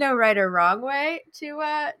there's no right or wrong way to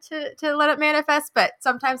let it manifest, but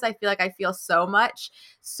sometimes I feel like I feel so much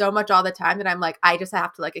all the time that I'm like, I just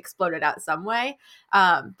have to like explode it out some way.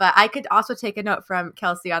 But I could also take a note from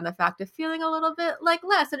Kelsey on the fact of feeling a little bit like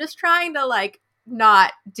less and just trying to like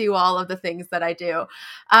not do all of the things that I do.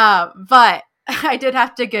 But I did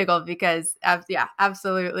have to giggle because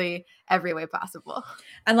absolutely every way possible.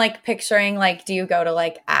 And like picturing, like, do you go to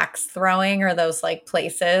like axe throwing or those like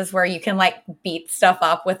places where you can like beat stuff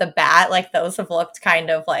up with a bat? Like those have looked kind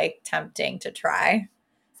of like tempting to try.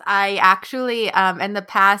 I actually, in the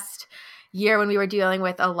past year when we were dealing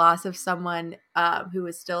with a loss of someone who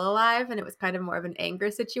was still alive, and it was kind of more of an anger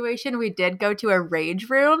situation, we did go to a rage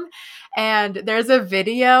room, and there's a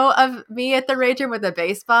video of me at the rage room with a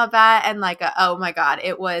baseball bat and like oh my God,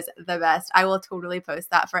 it was the best. I will totally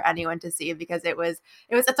post that for anyone to see because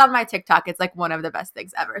it's on my TikTok. It's like one of the best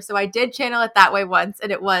things ever. So I did channel it that way once,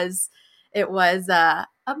 and it was a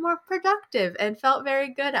more productive and felt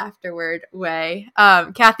very good afterward way.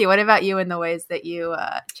 Kathy, what about you and the ways that you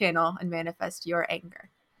channel and manifest your anger?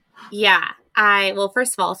 Yeah, well,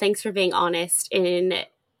 first of all, thanks for being honest in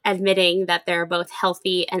admitting that there are both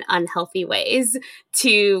healthy and unhealthy ways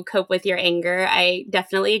to cope with your anger. I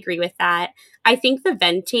definitely agree with that. I think the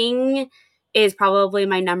venting is probably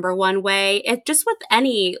my number one way. It just with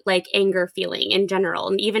any like anger feeling in general,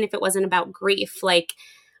 and even if it wasn't about grief, like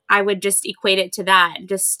I would just equate it to that.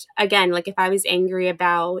 Just again, like if I was angry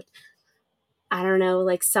about, I don't know,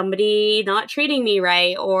 like somebody not treating me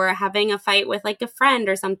right or having a fight with like a friend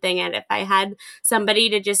or something. And if I had somebody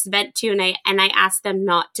to just vent to and I asked them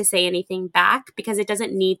not to say anything back, because it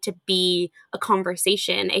doesn't need to be a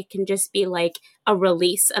conversation. It can just be like a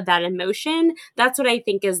release of that emotion. That's what I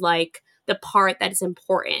think is like the part that is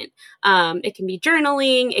important. It can be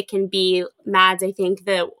journaling. It can be Mads. I think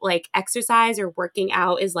that like exercise or working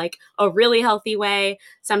out is like a really healthy way.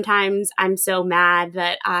 Sometimes I'm so mad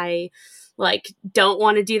that I like don't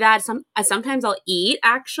want to do that. Sometimes I'll eat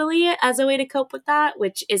actually as a way to cope with that,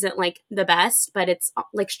 which isn't like the best, but it's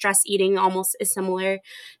like stress eating almost is similar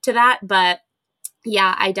to that. But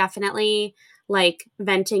yeah, I definitely like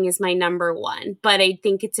venting is my number one, but I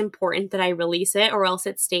think it's important that I release it or else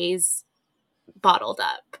it stays bottled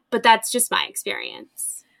up. But that's just my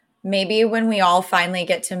experience. Maybe when we all finally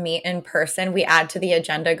get to meet in person, we add to the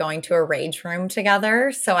agenda going to a rage room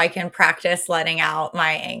together so I can practice letting out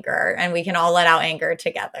my anger and we can all let out anger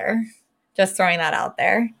together. Just throwing that out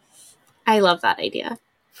there. I love that idea.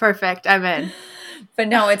 Perfect. I'm in. But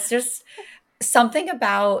no, it's just something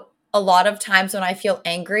about a lot of times when I feel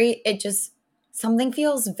angry, something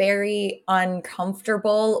feels very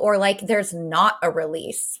uncomfortable or like there's not a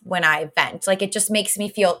release when I vent. Like it just makes me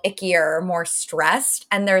feel ickier, more stressed.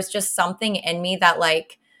 And there's just something in me that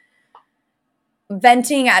like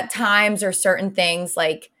venting at times or certain things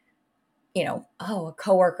like, you know, a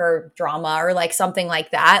coworker drama or like something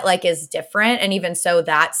like that, like is different. And even so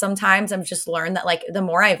that sometimes I've just learned that like the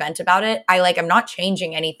more I vent about it, I'm not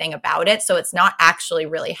changing anything about it. So it's not actually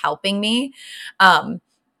really helping me.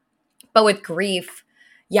 But with grief,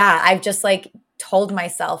 yeah, I've just like told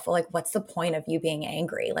myself, like, what's the point of you being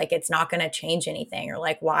angry? Like, it's not going to change anything. Or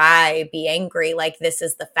like, why be angry? Like, this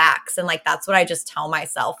is the facts. And like, that's what I just tell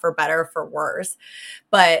myself for better, for worse.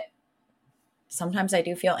 But sometimes I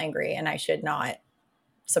do feel angry and I should not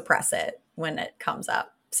suppress it when it comes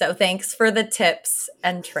up. So thanks for the tips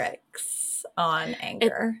and tricks on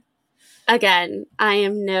anger. Again, I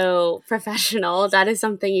am no professional. That is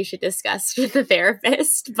something you should discuss with a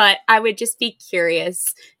therapist, but I would just be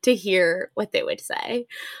curious to hear what they would say.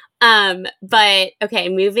 But okay,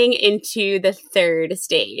 moving into the third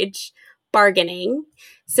stage, bargaining.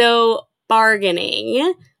 So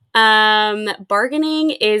bargaining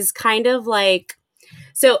is kind of like,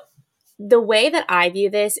 so the way that I view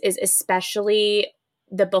this is especially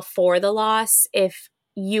the before the loss, if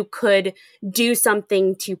you could do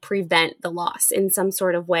something to prevent the loss in some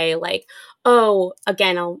sort of way, like, oh,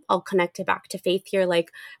 again, I'll connect it back to faith here,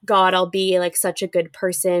 like, God, I'll be like such a good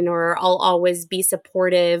person, or I'll always be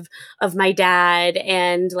supportive of my dad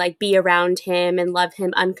and like be around him and love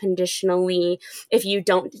him unconditionally if you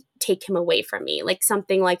don't take him away from me, like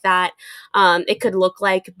something like that. It could look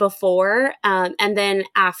like before, and then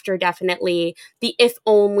after, definitely the if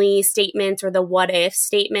only statements or the what if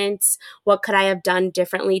statements. What could I have done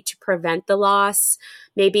differently to prevent the loss?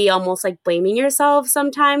 Maybe almost like blaming yourself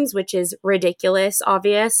sometimes, which is ridiculous,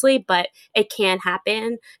 obviously, but it can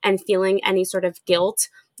happen. And feeling any sort of guilt,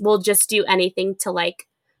 will just do anything to like,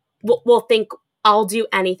 we'll think, I'll do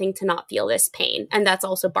anything to not feel this pain. And that's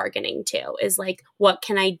also bargaining too, is like, what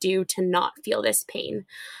can I do to not feel this pain?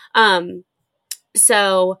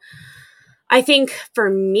 So I think for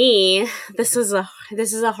me, this is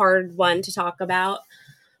a hard one to talk about,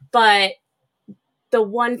 but the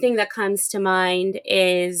one thing that comes to mind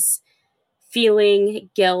is feeling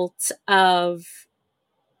guilt of,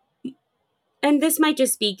 and this might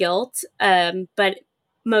just be guilt, but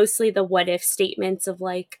mostly the what if statements of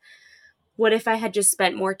like, what if I had just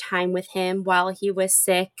spent more time with him while he was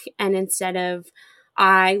sick, and instead of,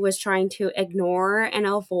 I was trying to ignore and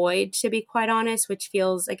avoid, to be quite honest, which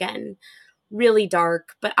feels, again, really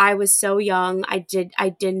dark, but I was so young. I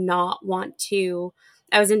did not want to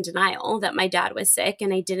I was in denial that my dad was sick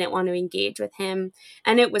and I didn't want to engage with him.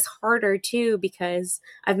 And it was harder too, because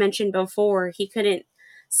I've mentioned before, he couldn't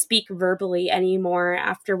speak verbally anymore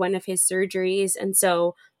after one of his surgeries. And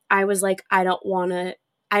so I was like, I don't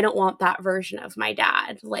want that version of my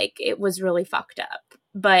dad. Like, it was really fucked up,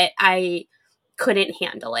 but I couldn't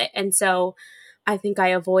handle it. And so I think I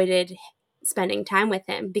avoided spending time with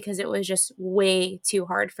him because it was just way too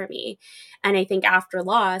hard for me. And I think after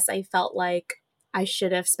loss, I felt like I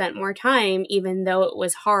should have spent more time, even though it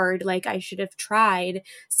was hard. Like, I should have tried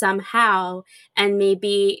somehow, and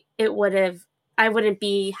maybe I wouldn't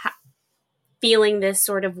be feeling this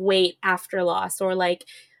sort of weight after loss, or like,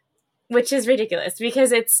 which is ridiculous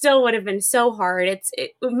because it still would have been so hard.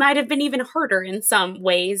 It might have been even harder in some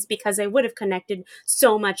ways because I would have connected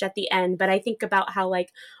so much at the end. But I think about how like,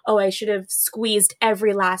 oh, I should have squeezed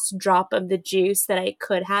every last drop of the juice that I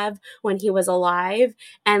could have when he was alive.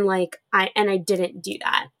 And like, I didn't do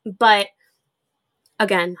that. But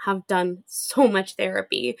again, have done so much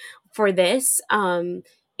therapy for this. And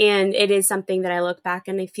it is something that I look back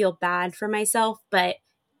and I feel bad for myself, but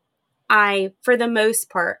I, for the most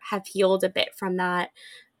part, have healed a bit from that.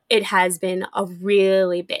 It has been a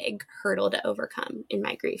really big hurdle to overcome in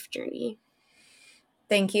my grief journey.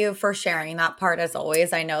 Thank you for sharing that part as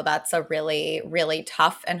always. I know that's a really, really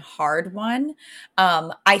tough and hard one.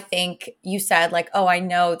 I think you said like, oh, I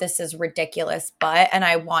know this is ridiculous, and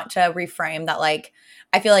I want to reframe that. Like,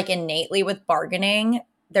 I feel like innately with bargaining,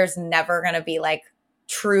 there's never going to be like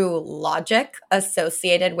true logic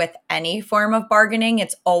associated with any form of bargaining.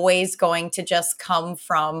 It's always going to just come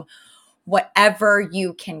from whatever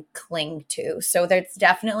you can cling to. So that's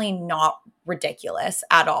definitely not ridiculous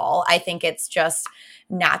at all. I think it's just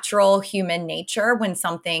natural human nature when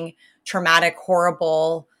something traumatic,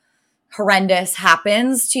 horrible, horrendous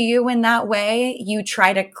happens to you in that way.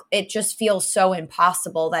 It just feels so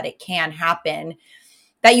impossible that it can happen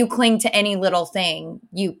that you cling to any little thing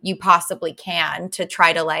you possibly can to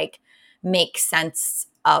try to like make sense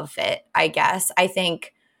of it, I guess. I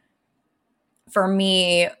think for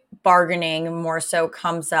me, bargaining more so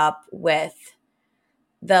comes up with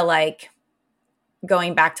the like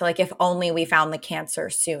going back to like, if only we found the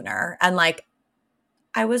cancer sooner. And like,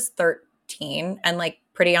 I was 13 and like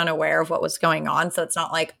pretty unaware of what was going on. So it's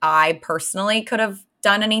not like I personally could have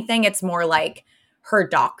done anything. It's more like her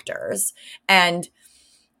doctors. And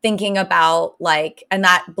thinking about like, and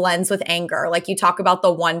that blends with anger. Like you talk about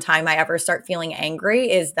the one time I ever start feeling angry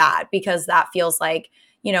is that, because that feels like,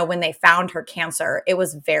 you know, when they found her cancer, it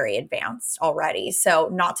was very advanced already. So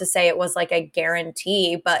not to say it was like a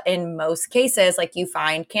guarantee, but in most cases, like you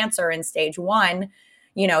find cancer in stage 1,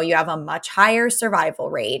 you know, you have a much higher survival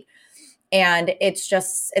rate. And it's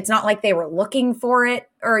not like they were looking for it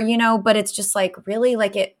or, you know, but it's just like really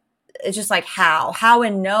like it's just like how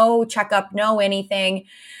and no checkup, no anything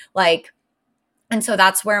like. And so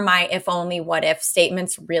that's where my if only what if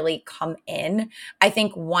statements really come in. I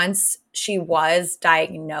think once she was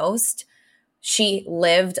diagnosed, she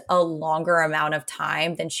lived a longer amount of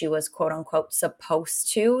time than she was quote unquote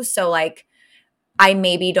supposed to. So like I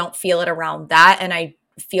maybe don't feel it around that. And I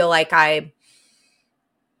feel like I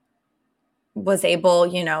was able,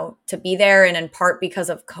 you know, to be there, and in part because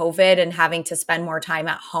of COVID and having to spend more time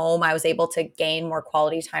at home, I was able to gain more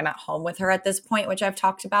quality time at home with her at this point, which I've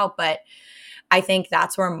talked about. But I think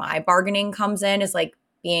that's where my bargaining comes in, is like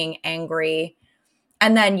being angry.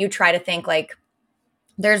 And then you try to think like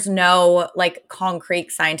there's no like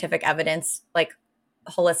concrete scientific evidence like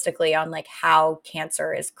holistically on like how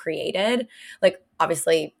cancer is created. Like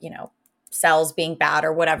obviously, you know, cells being bad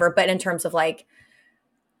or whatever, but in terms of like,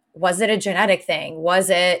 was it a genetic thing? Was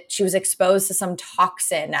it she was exposed to some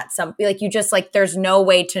toxin at some, like you just like, there's no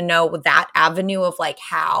way to know that avenue of like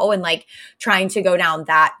how, and like trying to go down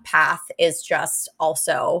that path is just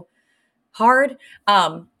also hard.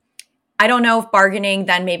 I don't know if bargaining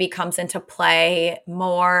then maybe comes into play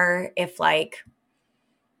more if like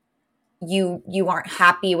you aren't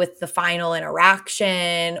happy with the final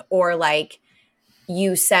interaction, or like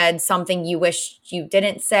you said something you wish you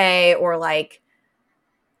didn't say, or like,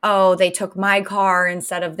 oh, they took my car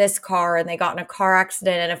instead of this car and they got in a car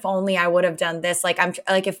accident. And if only I would have done this, like I'm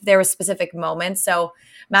like, if there was specific moments. So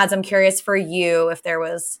Mads, I'm curious for you, if there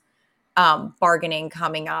was bargaining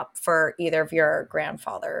coming up for either of your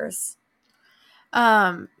grandfathers.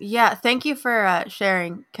 Yeah, thank you for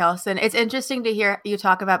sharing, Kelson. It's interesting to hear you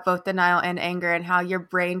talk about both denial and anger and how your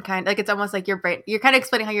brain it's almost like your brain, you're kind of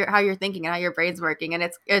explaining how you're thinking and how your brain's working.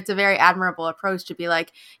 And it's a very admirable approach to be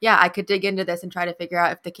like, yeah, I could dig into this and try to figure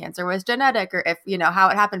out if the cancer was genetic or if, how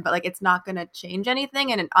it happened, but like, it's not going to change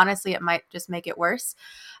anything. And honestly, it might just make it worse.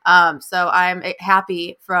 So I'm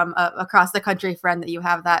happy from across the country friend that you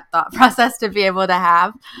have that thought process to be able to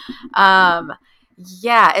have.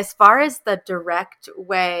 Yeah, as far as the direct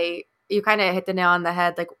way, you kind of hit the nail on the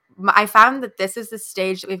head. Like, I found that this is the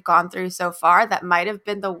stage that we've gone through so far that might have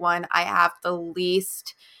been the one I have the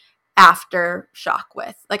least aftershock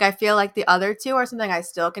with. Like, I feel like the other two are something I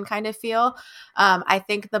still can kind of feel. I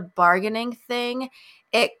think the bargaining thing,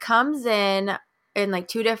 it comes in like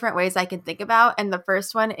two different ways I can think about. And the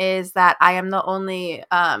first one is that I am the only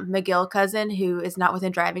McGill cousin who is not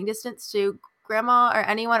within driving distance to grandma or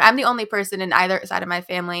anyone. I'm the only person in either side of my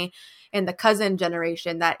family in the cousin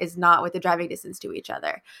generation that is not with the driving distance to each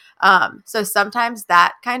other. So sometimes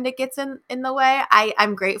that kind of gets in the way.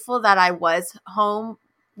 I'm grateful that I was home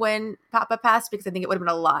when Papa passed, because I think it would have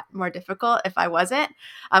been a lot more difficult if I wasn't,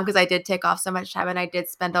 because I did take off so much time and I did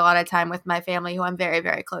spend a lot of time with my family who I'm very,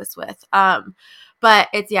 very close with. But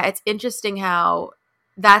it's interesting how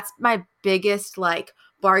that's my biggest like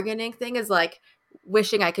bargaining thing is like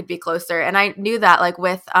wishing I could be closer. And I knew that like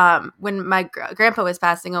with when my grandpa was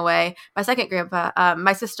passing away, my second grandpa,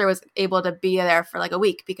 my sister was able to be there for like a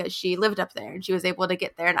week because she lived up there and she was able to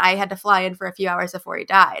get there, and I had to fly in for a few hours before he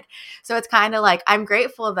died. So it's kind of like I'm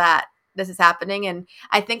grateful that this is happening. And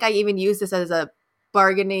I think I even use this as a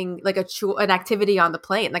bargaining, like an activity on the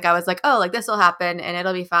plane. Like I was like, oh, like this will happen and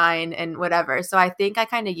it'll be fine and whatever. So I think I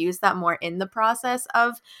kind of use that more in the process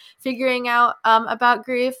of figuring out about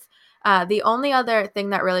grief. The only other thing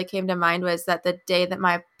that really came to mind was that the day that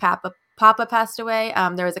my Papa passed away,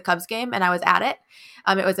 there was a Cubs game and I was at it.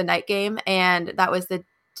 It was a night game, and that was the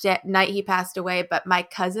night he passed away. But my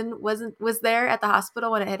cousin was there at the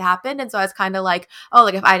hospital when it had happened, and so I was kind of like, oh,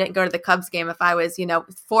 like if I didn't go to the Cubs game, if I was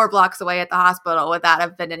 4 blocks away at the hospital, would that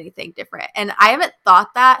have been anything different? And I haven't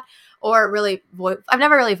thought that. Or really, I've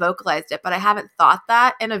never really vocalized it, but I haven't thought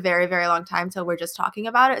that in a very, very long time till we're just talking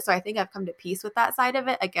about it. So I think I've come to peace with that side of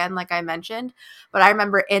it, again, like I mentioned. But I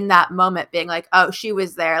remember in that moment being like, oh, she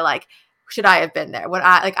was there. Like, should I have been there?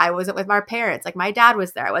 I wasn't with my parents. Like, my dad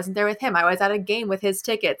was there. I wasn't there with him. I was at a game with his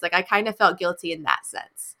tickets. Like, I kind of felt guilty in that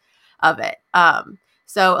sense of it.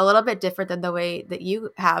 So a little bit different than the way that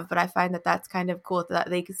you have, but I find that that's kind of cool that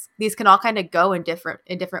these can all kind of go in different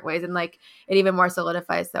ways. And like, it even more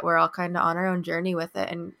solidifies that we're all kind of on our own journey with it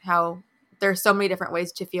and how there's so many different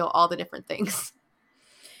ways to feel all the different things.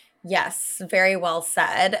 Yes, very well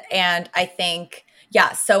said. And I think,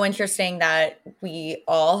 so interesting that we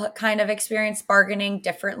all kind of experience bargaining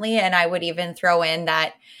differently. And I would even throw in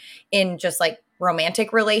that in just like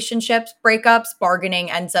romantic relationships, breakups, bargaining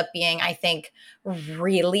ends up being, I think,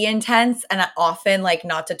 really intense. And often, like,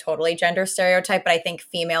 not to totally gender stereotype, but I think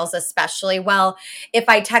females especially, well, if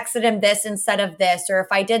I texted him this instead of this, or if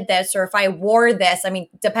I did this, or if I wore this, I mean,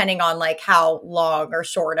 depending on like how long or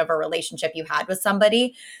short of a relationship you had with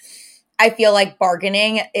somebody, I feel like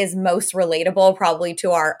bargaining is most relatable probably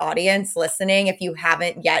to our audience listening if you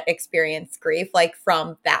haven't yet experienced grief, like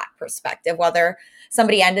from that perspective, whether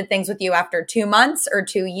somebody ended things with you after 2 months or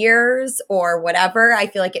 2 years or whatever. I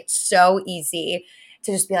feel like it's so easy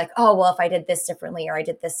to just be like, oh, well, if I did this differently or I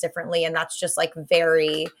did this differently. And that's just like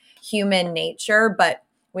very human nature. But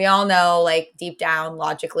we all know, like, deep down,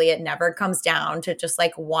 logically, it never comes down to just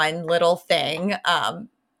like one little thing,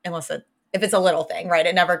 if it's a little thing, right?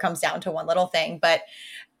 It never comes down to one little thing. But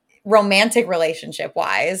romantic relationship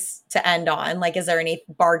wise, to end on, like, is there any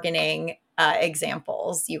bargaining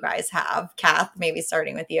examples you guys have? Kath, maybe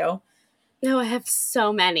starting with you. No, I have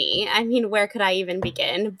so many. I mean, where could I even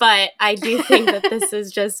begin? But I do think that this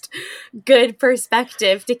is just good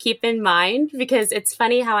perspective to keep in mind, because it's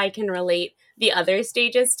funny how I can relate the other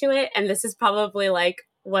stages to it. And this is probably like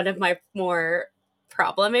one of my more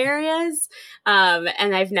problem areas.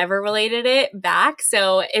 And I've never related it back.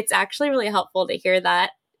 So it's actually really helpful to hear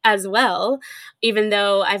that as well, even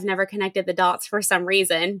though I've never connected the dots for some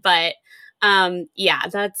reason. But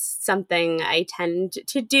that's something I tend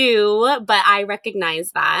to do, but I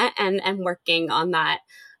recognize that and am working on that.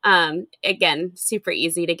 Again, super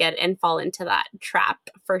easy to get and fall into that trap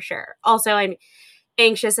for sure. Also, I'm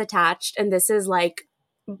anxious attached, and this is like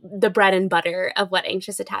the bread and butter of what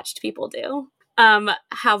anxious attached people do.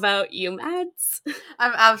 How about you, Mads?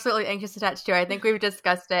 I'm absolutely anxious attached too. I think we've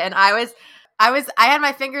discussed it. And I I had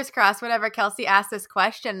my fingers crossed whenever Kelsey asked this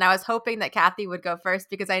question, and I was hoping that Kathy would go first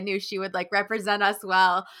because I knew she would like represent us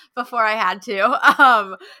well before I had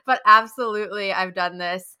to. But absolutely, I've done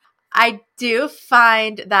this. I do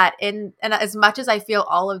find that and as much as I feel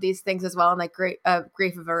all of these things as well in like grief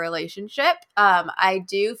of a relationship, I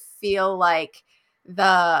do feel like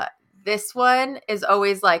this one is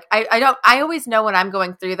always like I always know when I'm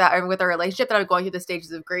going through that or with a relationship that I'm going through the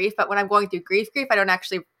stages of grief, but when I'm going through grief, I don't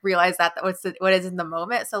actually realize that what is in the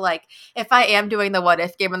moment. So like if I am doing the what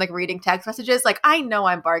if game and like reading text messages, like I know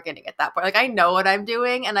I'm bargaining at that point. Like I know what I'm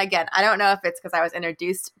doing. And again, I don't know if it's because I was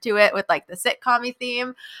introduced to it with like the sitcom-y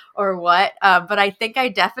theme or what, but I think I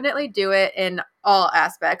definitely do it in all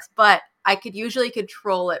aspects, but I could usually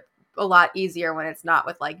control it a lot easier when it's not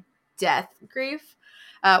with like death grief.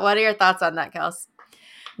 What are your thoughts on that, Kels?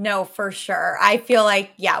 No, for sure. I feel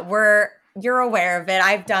like, yeah, you're aware of it.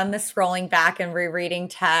 I've done the scrolling back and rereading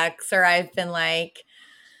texts, or I've been like,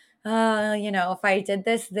 if I did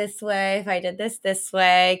this way, if I did this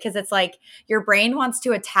way, because it's like your brain wants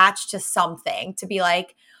to attach to something to be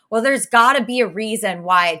like, well, there's got to be a reason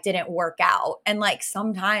why it didn't work out. And like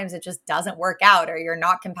sometimes it just doesn't work out, or you're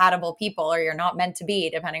not compatible people, or you're not meant to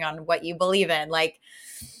be, depending on what you believe in. Like,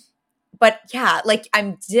 but yeah, like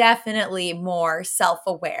I'm definitely more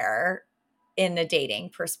self-aware in the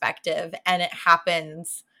dating perspective, and it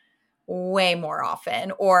happens way more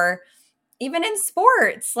often. Or even in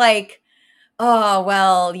sports, like, oh,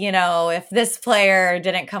 well, if this player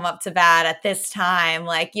didn't come up to bat at this time,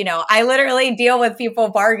 like, I literally deal with people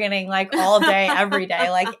bargaining like all day, every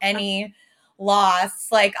day, like any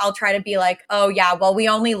loss, like I'll try to be like, oh yeah, well, we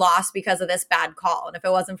only lost because of this bad call. And if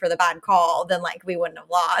it wasn't for the bad call, then like we wouldn't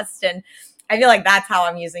have lost. And I feel like that's how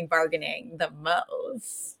I'm using bargaining the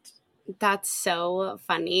most. That's so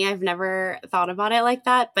funny. I've never thought about it like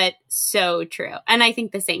that, but so true. And I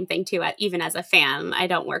think the same thing too, even as a fan. I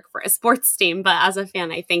don't work for a sports team, but as a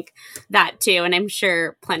fan, I think that too. And I'm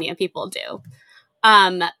sure plenty of people do.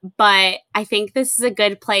 But I think this is a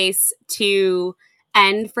good place to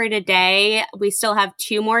end for today. We still have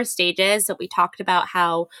 2 more stages. So we talked about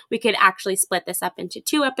how we could actually split this up into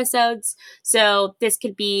 2 episodes. So this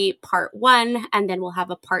could be part 1, and then we'll have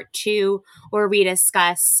a part 2 where we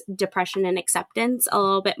discuss depression and acceptance a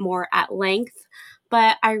little bit more at length.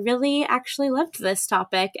 But I really actually loved this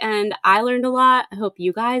topic, and I learned a lot. I hope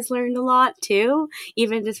you guys learned a lot too,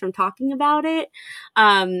 even just from talking about it.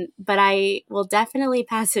 But I will definitely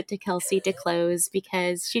pass it to Kelsey to close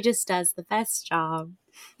because she just does the best job.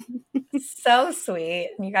 So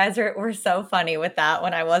sweet. You guys were so funny with that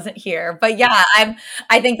when I wasn't here. But yeah,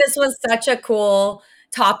 I think this was such a cool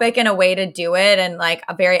topic and a way to do it, and like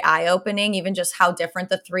a very eye-opening, even just how different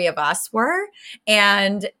the 3 of us were.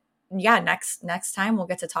 And yeah, next time we'll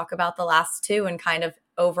get to talk about the last 2 and kind of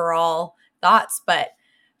overall thoughts. But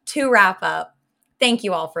to wrap up, thank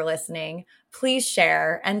you all for listening. Please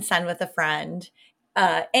share and send with a friend.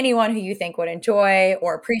 Anyone who you think would enjoy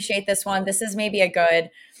or appreciate this one. This is maybe a good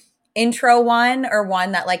intro one, or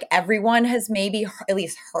one that like everyone has maybe at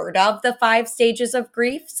least heard of the 5 stages of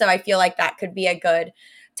grief. So I feel like that could be a good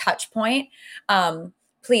touch point.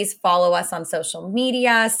 Please follow us on social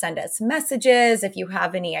media, send us messages if you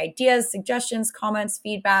have any ideas, suggestions, comments,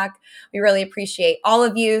 feedback. We really appreciate all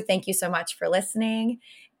of you. Thank you so much for listening,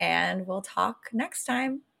 and we'll talk next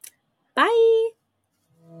time. Bye.